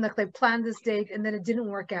situation that they planned this date and then it didn't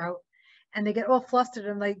work out, and they get all flustered,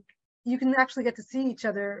 and like, you can actually get to see each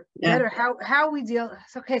other better. How we deal.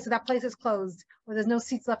 Okay, so that place is closed, or there's no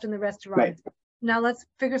seats left in the restaurant. Right. Now let's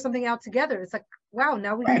figure something out together. It's like, wow,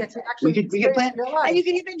 now we can get to actually we can plan, and you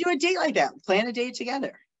can even do a date like that. Plan a date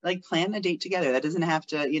together. Like plan a date together. That doesn't have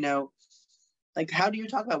to, you know, like, how do you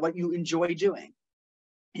talk about what you enjoy doing?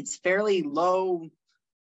 It's fairly low,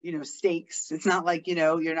 you know, stakes. It's not like, you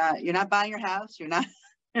know, you're not buying your house.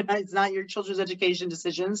 It's not your children's education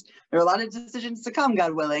decisions. There are a lot of decisions to come,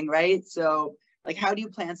 God willing, right? So like, how do you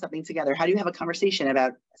plan something together? How do you have a conversation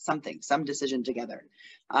about some decision together?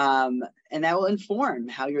 And that will inform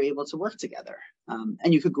how you're able to work together.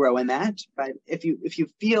 And you could grow in that. But if you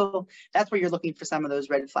feel, that's where you're looking for some of those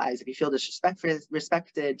red flags. If you feel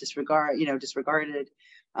disrespected, disregarded,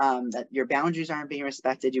 that your boundaries aren't being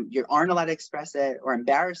respected, you aren't allowed to express it, or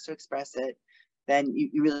embarrassed to express it, then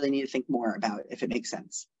you really need to think more about if it makes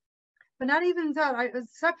sense. But not even that,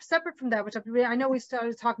 separate from that, which I know we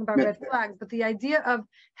started talking about red flags, but the idea of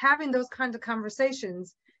having those kinds of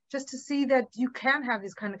conversations, just to see that you can have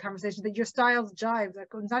these kind of conversations, that your styles jive, that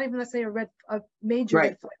it's not even, let's say, a major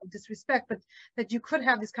red flag of disrespect, but that you could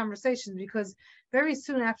have these conversations, because very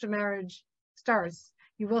soon after marriage starts,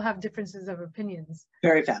 you will have differences of opinions.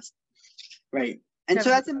 Very fast. Right. And so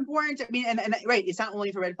that's important. I mean, and right, it's not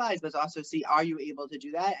only for red flags, but it's also see, are you able to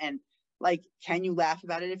do that? And like, can you laugh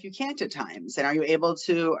about it if you can't at times? And are you able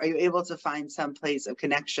to find some place of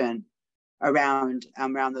connection around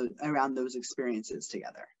those experiences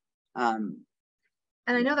together? And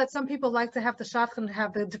I know that some people like to have the shotgun to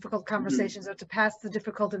have the difficult conversations, or to pass the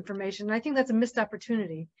difficult information. And I think that's a missed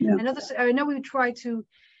opportunity. Yeah. I know we try to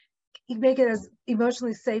make it as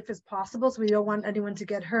emotionally safe as possible, so we don't want anyone to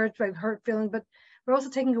get hurt by hurt feeling, but we're also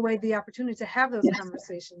taking away the opportunity to have those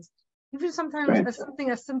conversations. Even sometimes as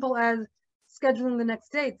something as simple as scheduling the next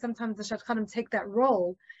date, sometimes the shadchanim take that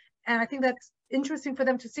role. And I think that's interesting for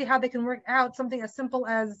them to see how they can work out something as simple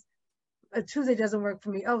as a Tuesday doesn't work for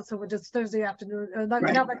me. Oh, so we're just Thursday afternoon. Not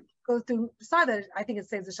like go through beside that. I think it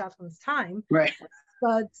saves the shotgun's time. Right.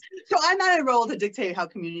 But so I'm not enrolled to dictate how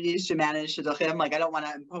communities should manage shidduchim. Like I don't want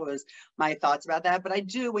to impose my thoughts about that, but I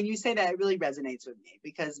do. When you say that, it really resonates with me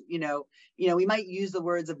because we might use the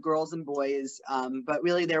words of girls and boys, but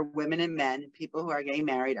really they're women and men. People who are getting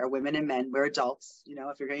married are women and men. We're adults.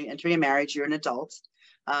 If you're entering a marriage, you're an adult,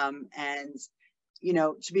 and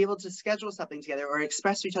to be able to schedule something together or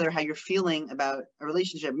express to each other how you're feeling about a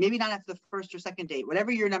relationship, maybe not after the first or second date,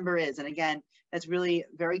 whatever your number is. And again, that's really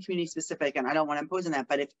very community specific and I don't want to impose on that,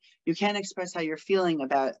 but if you can express how you're feeling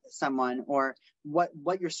about someone or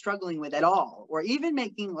what you're struggling with at all, or even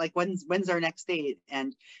making like, when's our next date?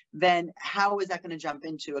 And then how is that going to jump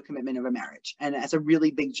into a commitment of a marriage? And that's a really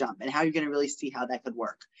big jump and how you're going to really see how that could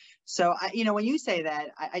work. So when you say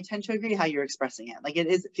that, I tend to agree how you're expressing it. Like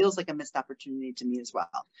it feels like a missed opportunity to me as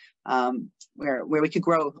well, where we could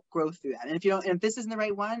grow through that. And if this isn't the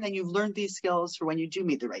right one, then you've learned these skills for when you do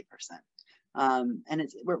meet the right person. And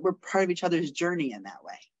we're part of each other's journey in that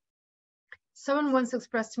way. Someone once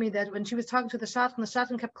expressed to me that when she was talking to the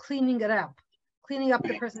shotgun kept cleaning up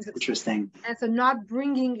the person's interesting. And so not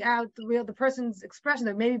bringing out the person's expression,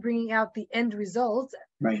 they're maybe bringing out the end result,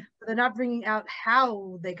 right? But they're not bringing out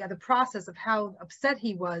how they got the process of how upset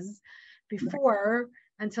he was before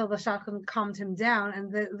until the shotgun calmed him down,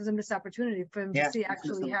 and it was a missed opportunity for him to see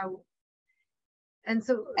actually how. And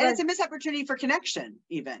it's a missed opportunity for connection,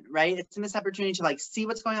 even, right? It's a missed opportunity to like see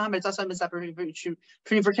what's going on, but it's also a missed opportunity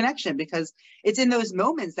for connection because it's in those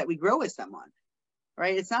moments that we grow with someone,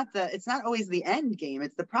 right? It's not always the end game,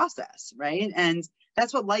 it's the process, right? And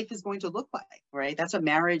that's what life is going to look like, right? That's what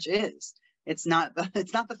marriage is. It's not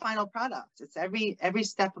the final product. It's every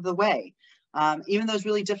step of the way, even those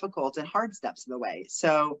really difficult and hard steps of the way.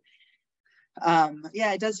 So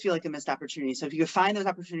it does feel like a missed opportunity. So if you could find those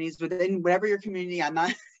opportunities within whatever your community, I'm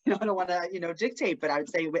not, I don't want to, dictate, but I would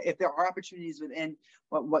say if there are opportunities within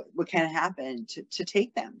what can happen to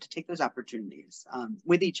take those opportunities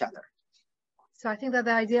with each other. So I think that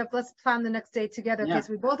the idea of let's plan the next date together. Okay, so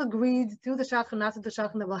we both agreed through the shotgun, not through the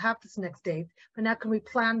shotgun, that we'll have this next date. But now can we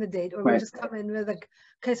plan the date, or we just come in with like,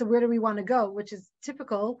 okay, so where do we want to go? Which is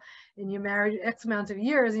typical in your marriage X amount of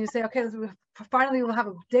years, and you say, okay, finally we'll have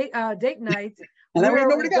a date night. And then we know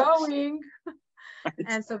where to go. Going.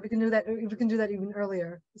 And so we can do that even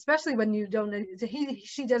earlier, especially when you don't know,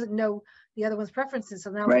 she doesn't know the other one's preferences.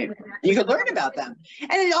 So now you can learn about them.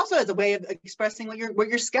 And it also has a way of expressing what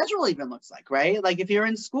your schedule even looks like, right? Like if you're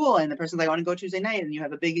in school and the person's like, I want to go Tuesday night and you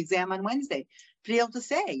have a big exam on Wednesday, to be able to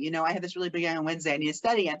say, I have this really big exam on Wednesday, I need to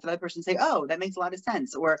study. And for that person to say, oh, that makes a lot of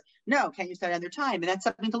sense. Or no, can't you study on their time? And that's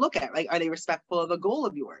something to look at. Like, are they respectful of a goal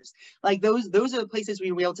of yours? Like those are the places where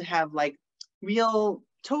you're able to have like real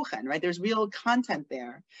tochen, right? There's real content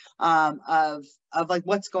there of like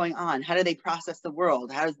what's going on. How do they process the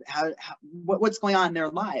world? What's going on in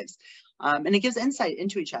their lives? And it gives insight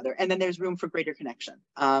into each other. And then there's room for greater connection,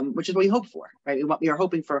 which is what we hope for, right? We are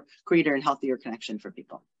hoping for greater and healthier connection for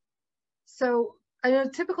people. So I know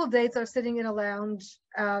typical dates are sitting in a lounge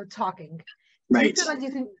talking. Right. Do you feel like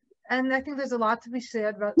you can, and I think there's a lot to be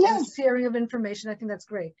said about sharing of information. I think that's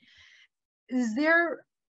great. Is there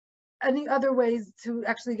any other ways to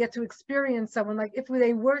actually get to experience someone, like if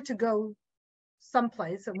they were to go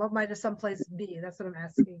someplace, and what might a someplace be? That's what I'm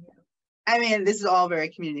asking you. I mean, this is all very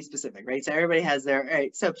community specific, right? So everybody has their,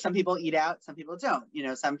 right? So some people eat out, some people don't.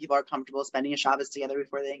 Some people are comfortable spending a Shabbos together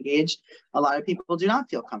before they engage. A lot of people do not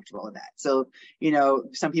feel comfortable with that. So,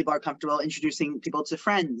 some people are comfortable introducing people to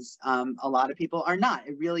friends. A lot of people are not.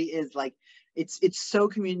 It really is like, it's so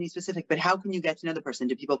community specific, but how can you get to know the person?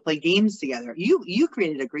 Do people play games together? You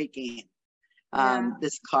created a great game.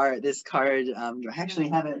 This card, I actually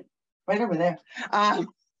have it right over there. I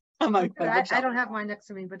don't have mine next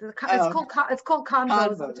to me, but it's called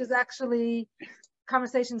Convos, which is actually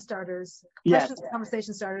conversation starters.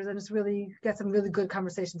 Conversation starters, and it's really get some really good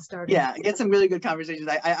conversation starters. Yeah, get some really good conversations.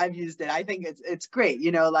 I've used it. I think it's great.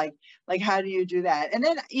 Like how do you do that? And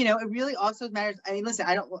then it really also matters. I mean, listen,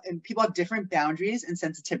 and people have different boundaries and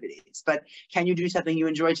sensitivities, but can you do something you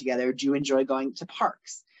enjoy together? Do you enjoy going to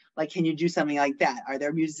parks? Like, can you do something like that? Are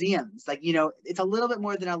there museums? Like, it's a little bit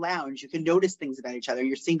more than a lounge. You can notice things about each other.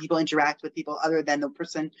 You're seeing people interact with people other than the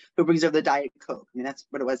person who brings over the Diet Coke. I mean, that's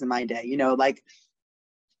what it was in my day. Like,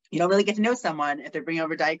 you don't really get to know someone if they're bringing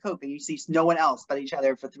over Diet Coke and you see no one else but each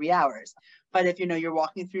other for 3 hours. But if you're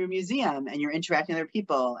walking through a museum and you're interacting with other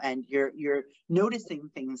people and you're noticing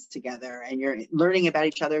things together and you're learning about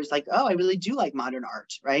each other, it's like, oh, I really do like modern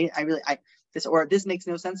art, right? This makes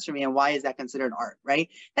no sense to me, and why is that considered art, right?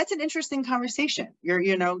 That's an interesting conversation. You're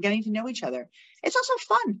getting to know each other. It's also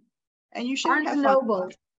fun. and you shouldn't Barnes have and fun. Noble.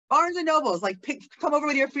 Barnes and Nobles, like come over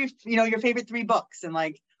with your your favorite 3 books and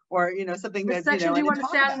like, or something The that sections you want to talk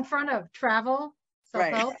stand about. in front of: travel,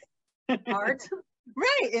 self-help, art.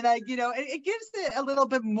 Right, and like it gives it a little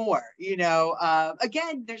bit more.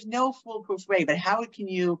 Again, there's no foolproof way, but how can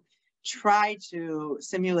you try to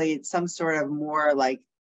simulate some sort of more like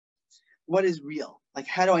what is real? Like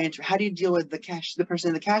how do you deal with the person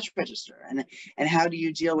in the cash register, and how do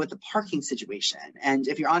you deal with the parking situation? And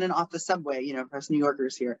if you're on and off the subway, for us New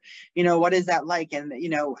Yorkers here, what is that like? And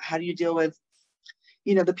how do you deal with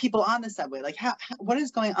the people on the subway? Like what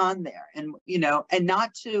is going on there? And and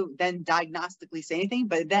not to then diagnostically say anything,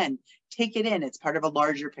 but then take it in. It's part of a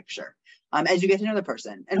larger picture as you get to know the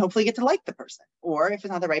person, and hopefully get to like the person, or if it's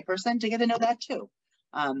not the right person, to get to know that too.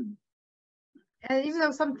 And even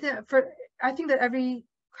though I think that every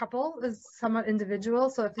couple is somewhat individual.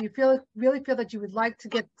 So if you really feel that you would like to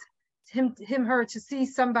get her to see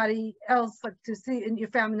somebody else, like to see in your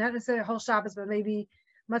family, not necessarily a whole Shabbos, but maybe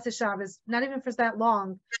Matzah Shabbos, not even for that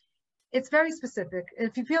long, it's very specific.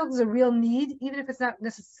 If you feel there's a real need, even if it's not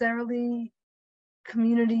necessarily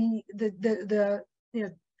community,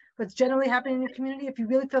 what's generally happening in your community, if you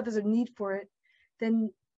really feel there's a need for it,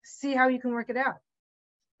 then see how you can work it out.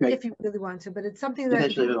 Right. If you really want to, but it's something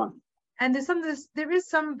that, and there is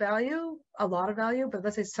some value, a lot of value, but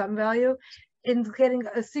let's say some value in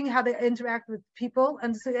seeing how they interact with people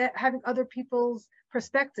and having other people's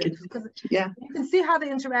perspectives, because you can see how they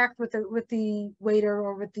interact with the waiter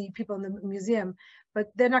or with the people in the museum,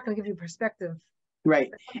 but they're not going to give you perspective.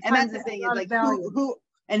 Right. And that's the thing, is like who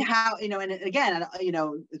and how, and again,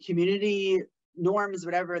 the community norms,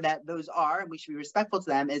 whatever that those are, and we should be respectful to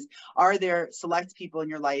them, are there select people in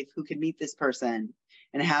your life who can meet this person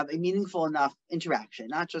and have a meaningful enough interaction,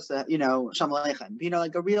 not just a Shalom Aleichem,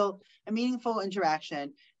 like a meaningful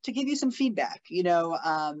interaction to give you some feedback,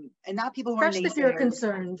 and not people who especially are naysayers, if you're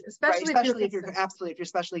concerned, especially if you're absolutely, if you're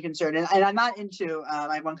especially concerned. And I'm not into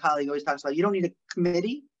I have one colleague always talks about, you don't need a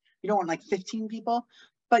committee, you don't want like 15 people,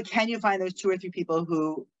 but can you find those 2 or 3 people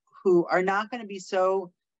who are not going to be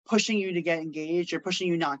so pushing you to get engaged or pushing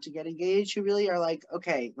you not to get engaged, who really are like,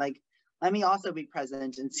 okay, like, let me also be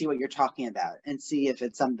present and see what you're talking about and see if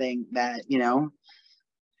it's something that,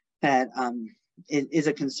 that is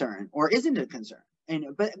a concern or isn't a concern.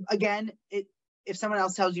 But again, if someone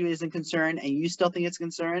else tells you it isn't concern and you still think it's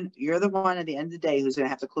concern, you're the one at the end of the day who's going to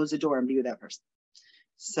have to close the door and be with that person.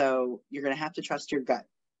 So you're going to have to trust your gut.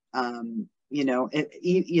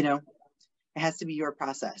 It has to be your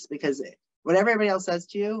process, because whatever everybody else says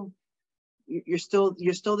to you, you're still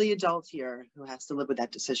the adult here who has to live with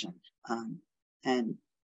that decision. And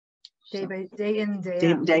day in,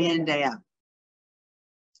 day out.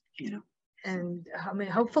 And I mean,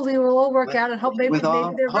 hopefully it will all work out, and maybe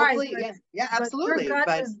they're right. Yeah, absolutely. Your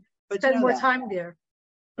gut spend more time there.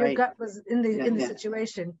 Your gut was in the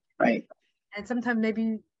situation. Right. And sometimes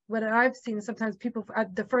maybe what I've seen, sometimes people,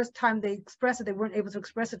 the first time they express it, they weren't able to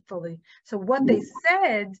express it fully. So what they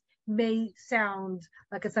said may sound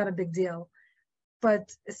like it's not a big deal,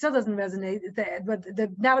 but it still doesn't resonate. But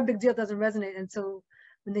the not a big deal doesn't resonate. And so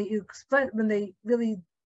when they really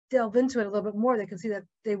delve into it a little bit more, they can see that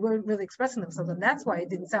they weren't really expressing themselves. And that's why it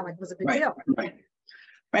didn't sound like it was a big deal.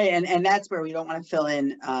 Right. And that's where we don't want to fill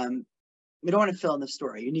in. We don't want to fill in the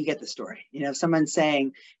story. You need to get the story. If someone's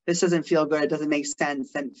saying this doesn't feel good, it doesn't make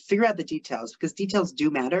sense, then figure out the details, because details do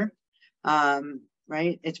matter.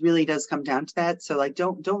 Right. It really does come down to that. So like,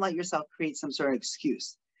 don't let yourself create some sort of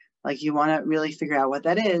excuse. Like, you want to really figure out what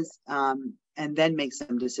that is, and then make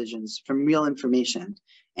some decisions from real information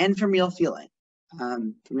and from real feeling.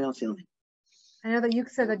 I know that you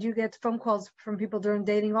said that you get phone calls from people during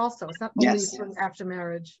dating also. It's not only from after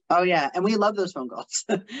marriage. Oh yeah, and we love those phone calls.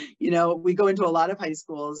 We go into a lot of high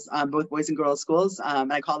schools, both boys and girls schools.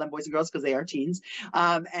 And I call them boys and girls because they are teens.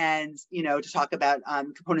 And to talk about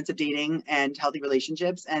components of dating and healthy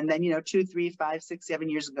relationships. And then 2, 3, 5, 6, 7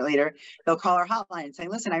 years later, they'll call our hotline saying,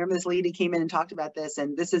 "Listen, I remember this lady came in and talked about this,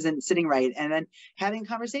 and this isn't sitting right." And then having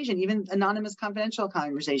conversation, even anonymous, confidential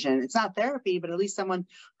conversation. It's not therapy, but at least someone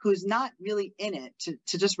who's not really in it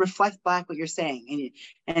to just reflect back what you're saying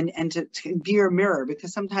and to be your mirror,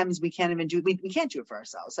 because sometimes we can't even we can't do it for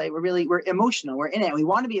ourselves. Right? We're emotional, we're in it, we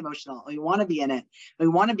want to be emotional, we want to be in it, we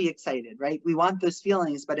want to be excited, right? We want those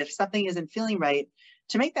feelings. But if something isn't feeling right,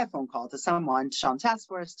 to make that phone call to someone, to Shalom Task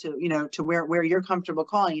Force, to where you're comfortable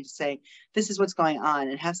calling, you to say, this is what's going on,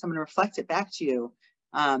 and have someone reflect it back to you,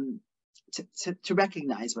 to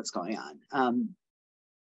recognize what's going on.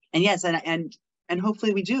 And yes, and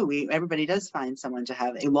hopefully everybody does find someone to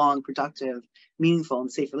have a long, productive, meaningful,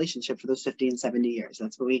 and safe relationship for those 50 and 70 years.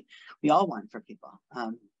 That's what we all want for people.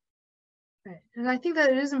 Right. And I think that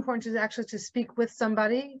it is important to actually to speak with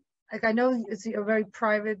somebody. Like I know it's a very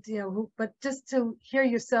private, but just to hear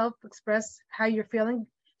yourself express how you're feeling,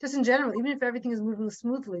 just in general, even if everything is moving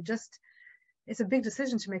smoothly, just it's a big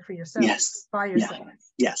decision to make for yourself. Yes. By yourself.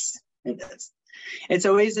 Yeah. Yes, it is. It's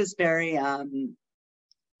always this very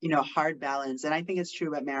hard balance. And I think it's true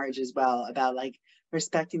about marriage as well, about like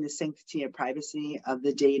respecting the sanctity and privacy of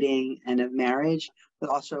the dating and of marriage, but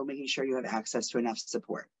also making sure you have access to enough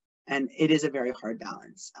support. And it is a very hard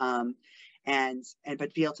balance. But to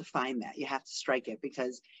be able to find that, you have to strike it,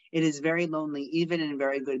 because it is very lonely, even in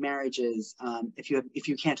very good marriages, if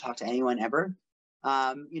you can't talk to anyone ever.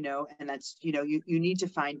 And that's, you need to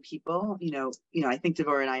find people, I think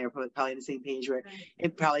Devorah and I are probably on the same page, where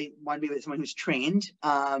it probably want to be with someone who's trained,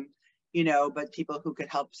 but people who could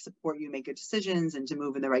help support you make good decisions and to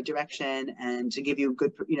move in the right direction and to give you a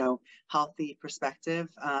good, healthy perspective.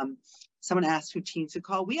 Someone asked who teens could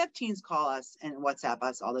call. We have teens call us and WhatsApp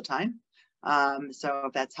us all the time. So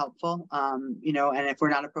if that's helpful, and if we're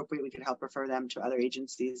not appropriate, we could help refer them to other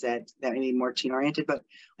agencies that may be more teen oriented, but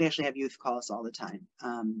we actually have youth call us all the time.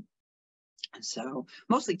 So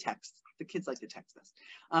mostly text. The kids like to text us.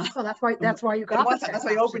 Well, that's why you got WhatsApp. That's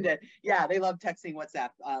why you opened it. Yeah, they love texting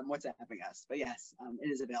WhatsApp, WhatsApping us. But yes,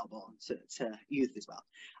 it is available to youth as well.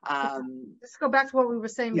 Let's go back to what we were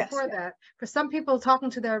saying before that. For some people,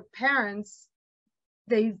 talking to their parents,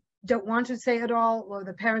 they don't want to say it all, or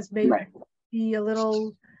the parents may be a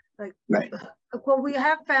little like. Well, we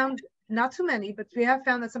have found, not too many, but we have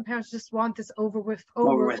found that some parents just want this over with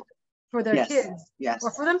for their kids,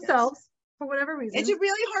 or for themselves. For whatever reason. It's a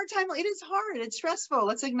really hard time. It is hard. It's stressful.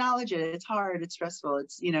 Let's acknowledge it. It's hard. It's stressful.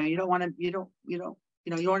 It's, you don't want to, you don't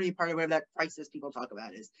want to be part of whatever that crisis people talk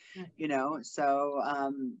about is, so,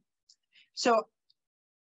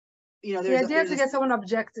 the idea to get someone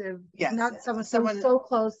objective, not someone so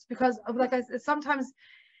close, because of, like I said, sometimes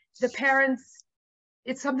the parents,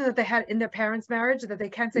 it's something that they had in their parents' marriage that they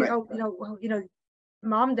can't say,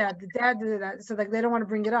 mom, dad, the dad did that. So like, they don't want to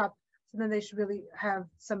bring it up. So then they should really have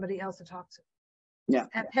somebody else to talk to. Yeah.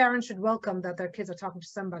 And parents should welcome that their kids are talking to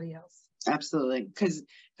somebody else. Absolutely. Because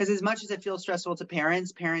as much as it feels stressful to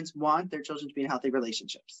parents want their children to be in healthy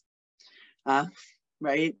relationships.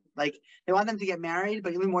 Right? Like they want them to get married,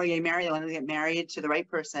 but even more get married, they want them to get married to the right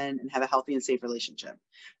person and have a healthy and safe relationship.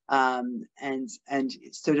 And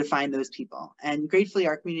so to find those people. And gratefully,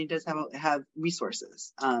 our community does have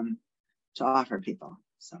resources to offer people.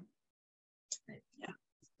 So.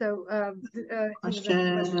 So,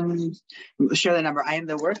 question. Share the number. I am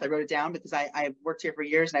the worth. I wrote it down because I've worked here for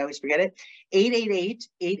years and I always forget it.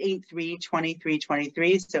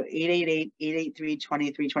 888-883-2323. So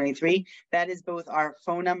 888-883-2323. That is both our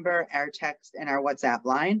phone number, our text, and our WhatsApp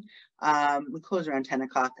line. We close around 10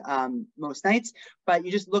 o'clock most nights, but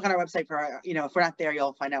you just look on our website for our, if we're not there,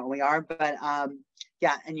 you'll find out when we are. But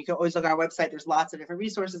and you can always look on our website. There's lots of different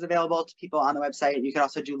resources available to people on the website. You can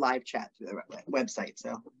also do live chat through the website.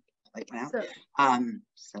 So like now.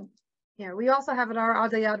 Yeah, we also have at our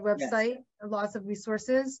Adayad website lots of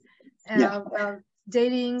resources about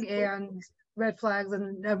dating and red flags,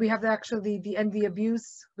 and we have actually the end the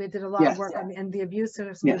abuse. We did a lot of work on the end the abuse, so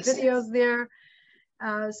there's some videos there.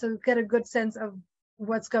 So get a good sense of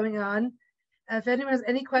what's going on. If anyone has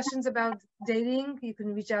any questions about dating, you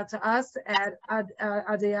can reach out to us at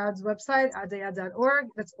Adayad's website, adayad.org.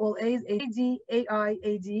 That's all A's,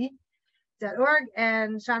 ADAIAD.org.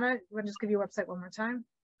 And Shana, you want to just give your website one more time?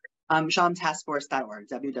 ShalomTaskForce.org,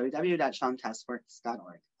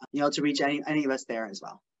 www.shalomtaskforce.org. You'll have to reach any of us there as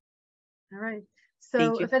well. All right. So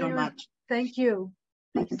thank you so much. Thank you.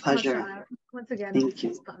 My pleasure. So much, once again. Thank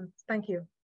you. Thank you.